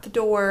at the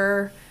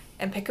door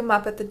and pick them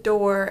up at the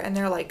door. And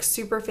they're, like,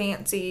 super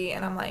fancy.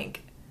 And I'm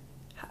like,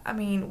 I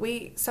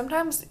mean,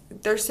 sometimes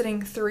they're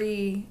sitting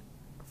 3-4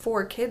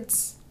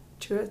 kids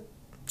to a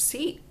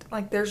seat.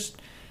 Like,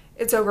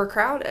 it's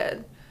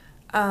overcrowded.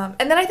 And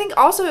then I think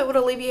also it would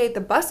alleviate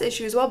the bus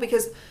issue as well,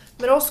 because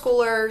middle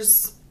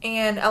schoolers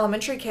and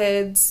elementary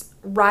kids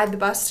ride the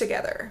bus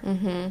together.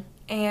 Mm-hmm.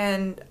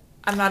 And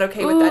I'm not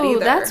okay with that either.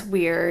 That's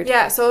weird.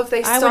 Yeah, so if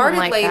they started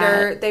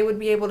later, they would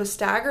be able to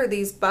stagger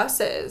these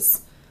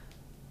buses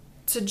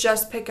to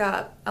just pick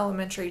up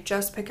elementary,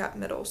 just pick up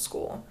middle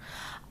school.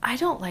 I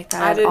don't like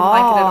that I didn't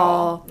like it at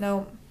all.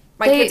 No.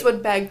 My kids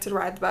would beg to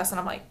ride the bus, and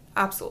I'm like,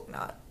 absolutely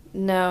not.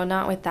 No,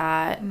 not with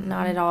that. Mm-hmm.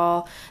 Not at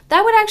all.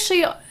 That would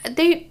actually,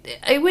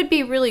 it would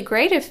be really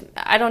great if,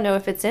 I don't know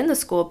if it's in the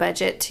school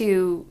budget,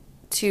 to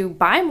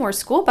buy more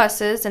school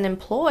buses and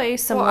employ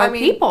some more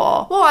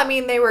people. Well, I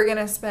mean, they were going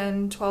to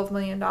spend $12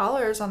 million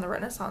on the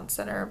Renaissance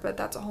Center, but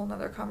that's a whole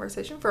nother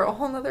conversation for a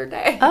whole nother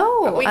day.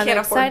 Oh, but we can't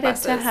afford excited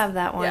buses. to have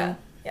that one.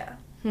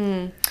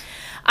 Yeah.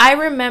 I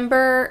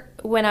remember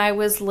when I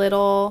was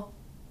little,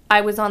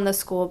 I was on the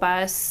school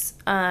bus,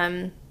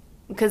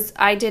 because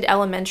I did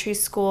elementary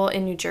school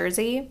in New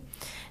Jersey,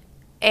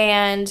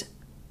 and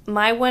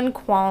my one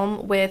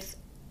qualm with,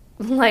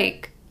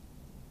 like,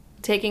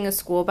 taking a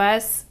school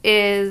bus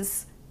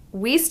is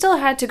we still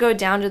had to go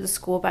down to the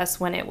school bus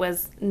when it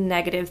was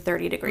negative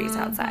 30 degrees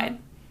outside.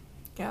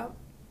 Yep.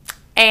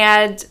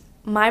 And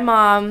my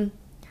mom,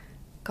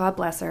 God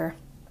bless her,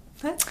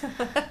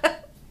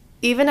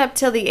 even up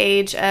till the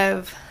age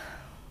of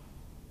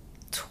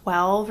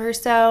 12 or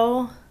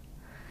so,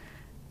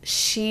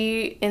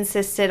 she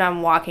insisted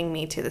on walking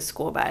me to the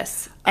school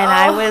bus. And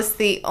I was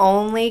the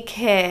only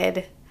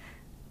kid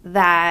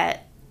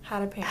that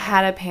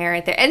had a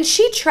parent there. And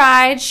she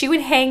tried. She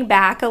would hang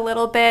back a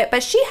little bit.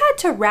 But she had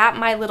to wrap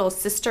my little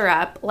sister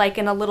up like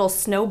in a little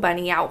snow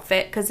bunny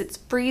outfit because it's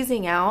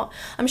freezing out.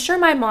 I'm sure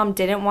my mom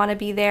didn't want to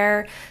be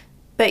there.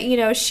 But, you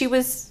know, she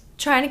was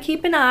trying to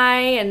keep an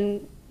eye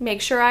and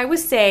make sure I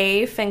was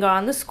safe and got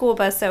on the school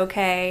bus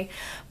okay.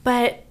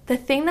 But the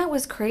thing that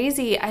was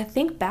crazy, I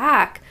think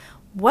back,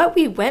 what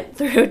we went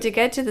through to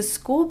get to the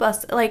school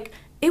bus, like,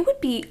 it would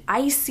be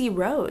icy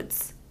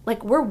roads.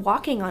 Like, we're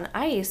walking on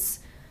ice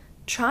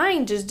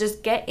trying to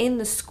just get in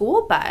the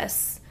school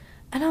bus.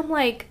 And I'm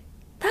like,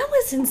 that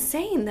was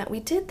insane that we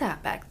did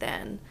that back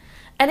then.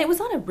 And it was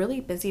on a really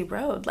busy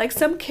road. Like,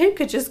 some kid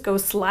could just go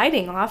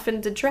sliding off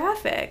into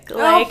traffic.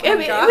 Like, it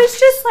was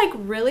just, like,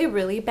 really,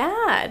 really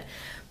bad.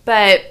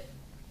 But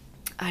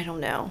I don't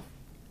know.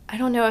 I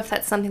don't know if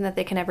that's something that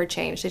they can ever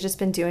change. They've just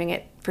been doing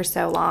it for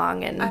so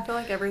long. And I feel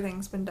like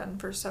everything's been done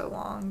for so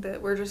long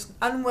that we're just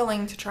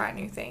unwilling to try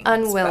new things.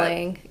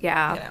 Unwilling, but,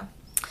 yeah. You know.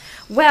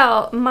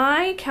 Well,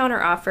 my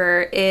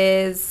counteroffer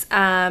is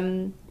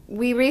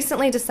we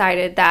recently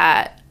decided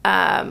that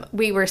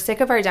we were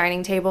sick of our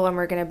dining table and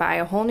we're going to buy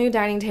a whole new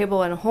dining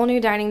table and a whole new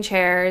dining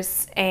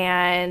chairs.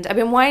 And I've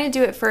been wanting to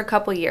do it for a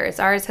couple years.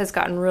 Ours has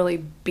gotten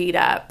really beat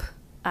up.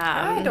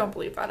 I don't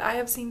believe that. I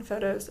have seen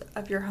photos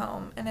of your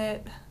home and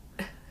it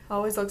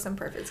always looks in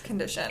perfect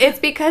condition. It's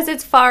because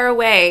it's far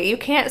away. You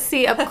can't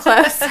see up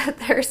close.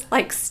 There's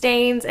like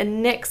stains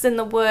and nicks in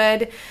the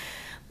wood.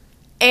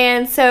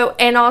 And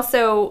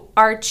also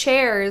our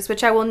chairs,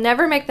 which I will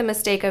never make the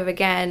mistake of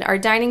again, our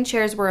dining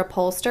chairs were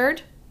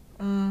upholstered.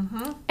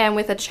 Mm-hmm. And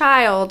with a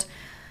child,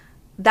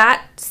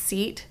 that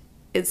seat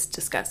is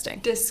disgusting.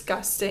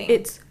 Disgusting.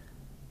 It's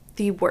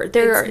the word.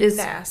 It's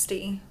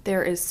nasty.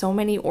 There is so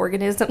many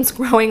organisms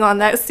growing on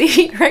that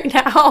seat right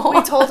now.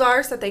 We told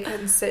ours that they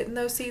couldn't sit in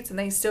those seats, and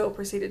they still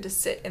proceeded to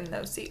sit in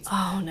those seats.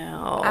 Oh,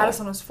 no.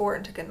 Addison was 4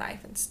 and took a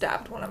knife and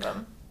stabbed one of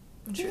them.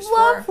 She was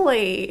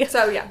lovely. 4.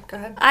 So, yeah, go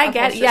ahead. I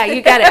get it. Yeah,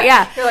 you get it.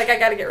 Yeah. You're like, I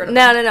got to get rid of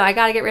them. No. I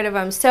got to get rid of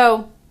them.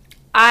 So,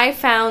 I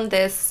found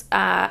this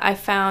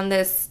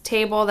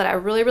table that I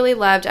really, really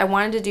loved. I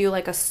wanted to do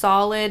like a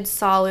solid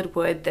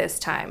wood this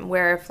time,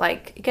 where if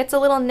like it gets a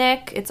little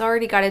nick, it's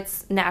already got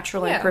its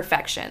natural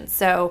imperfection.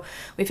 So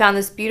we found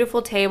this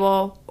beautiful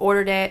table,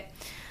 ordered it.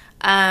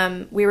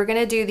 We were going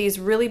to do these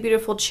really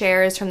beautiful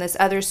chairs from this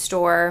other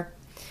store.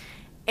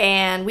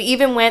 And we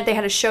even went, they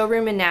had a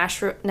showroom in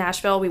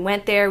Nashville. We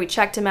went there, we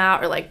checked them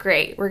out. We're like,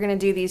 great, we're going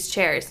to do these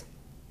chairs.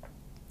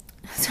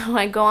 So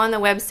I go on the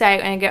website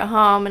and I get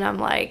home and I'm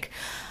like,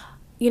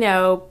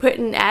 put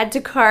an add to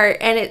cart,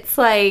 and it's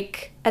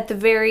like at the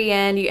very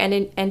end you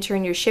enter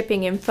in your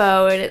shipping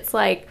info, and it's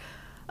like,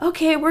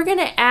 okay, we're going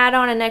to add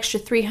on an extra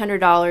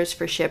 $300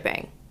 for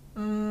shipping.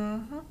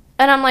 Mm-hmm.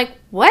 And I'm like,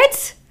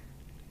 what?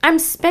 I'm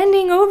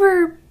spending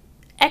over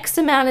X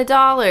amount of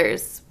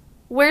dollars.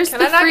 Where's the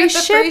free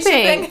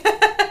shipping?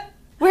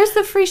 Where's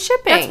the free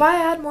shipping? That's why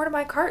I add more to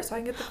my cart so I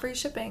can get the free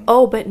shipping.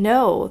 Oh, but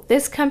no.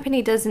 This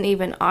company doesn't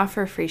even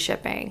offer free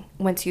shipping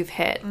once you've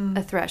hit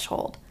a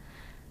threshold.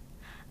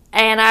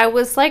 And I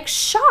was like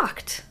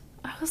shocked.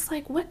 I was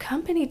like, what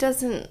company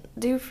doesn't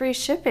do free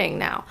shipping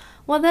now?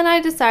 Well, then I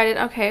decided,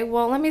 okay,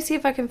 well, let me see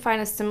if I can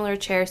find a similar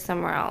chair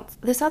somewhere else.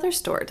 This other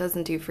store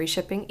doesn't do free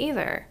shipping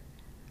either.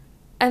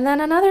 And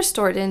then another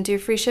store didn't do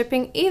free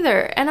shipping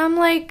either. And I'm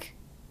like,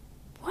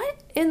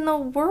 what in the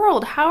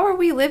world? How are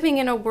we living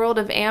in a world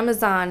of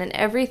Amazon and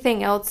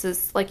everything else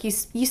is like you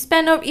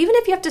spend over, even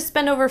if you have to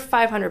spend over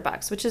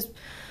 $500, which is,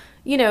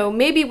 you know,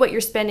 maybe what you're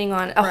spending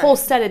on a whole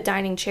set of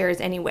dining chairs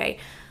anyway.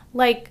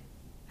 Like,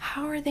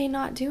 how are they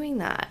not doing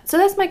that? So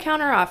that's my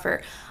counter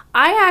offer.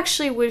 I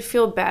actually would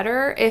feel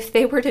better if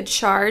they were to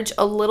charge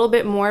a little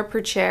bit more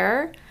per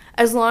chair,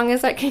 as long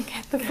as I can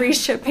get the free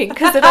shipping,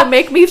 because it'll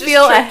make me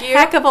feel a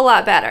heck of a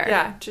lot better.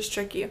 Yeah, just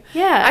trick you.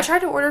 Yeah. I tried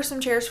to order some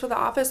chairs for the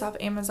office off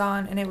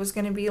Amazon, and it was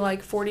going to be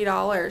like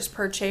 $40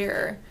 per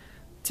chair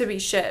to be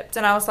shipped.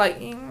 And I was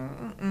like,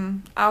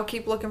 I'll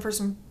keep looking for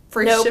some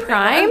free shipping. No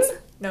Prime? Ones.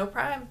 No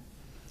Prime.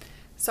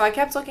 So I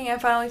kept looking. I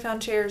finally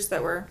found chairs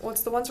that were,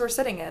 what's the ones we're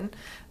sitting in,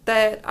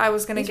 that I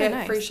was going to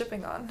get free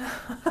shipping on.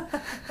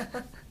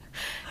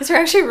 These are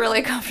actually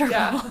really comfortable.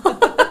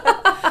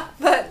 Yeah.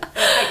 But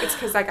it's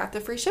because I got the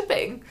free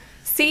shipping.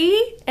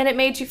 See? And it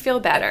made you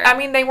feel better. I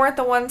mean, they weren't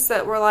the ones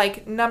that were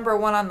like number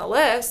one on the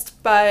list,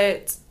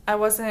 but I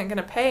wasn't going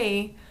to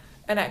pay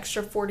an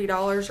extra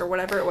 $40 or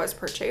whatever it was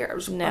per chair.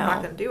 I'm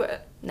not going to do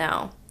it.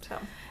 No. So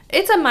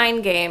it's a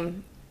mind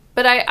game.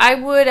 But I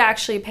would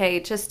actually pay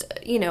just,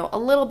 you know, a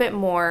little bit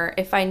more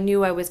if I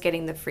knew I was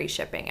getting the free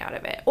shipping out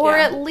of it. Or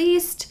at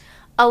least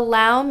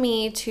allow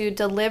me to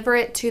deliver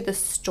it to the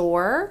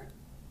store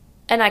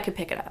and I could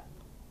pick it up.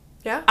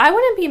 Yeah. I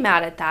wouldn't be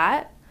mad at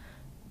that.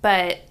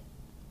 But,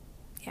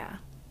 yeah.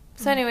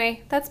 So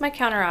anyway, that's my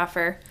counter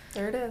offer.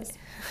 There it is.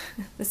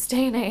 This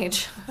day and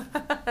age.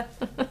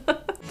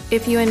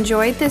 If you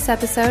enjoyed this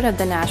episode of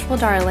The Nashville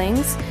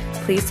Darlings,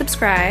 please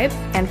subscribe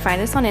and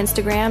find us on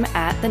Instagram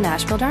at The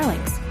Nashville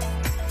Darlings.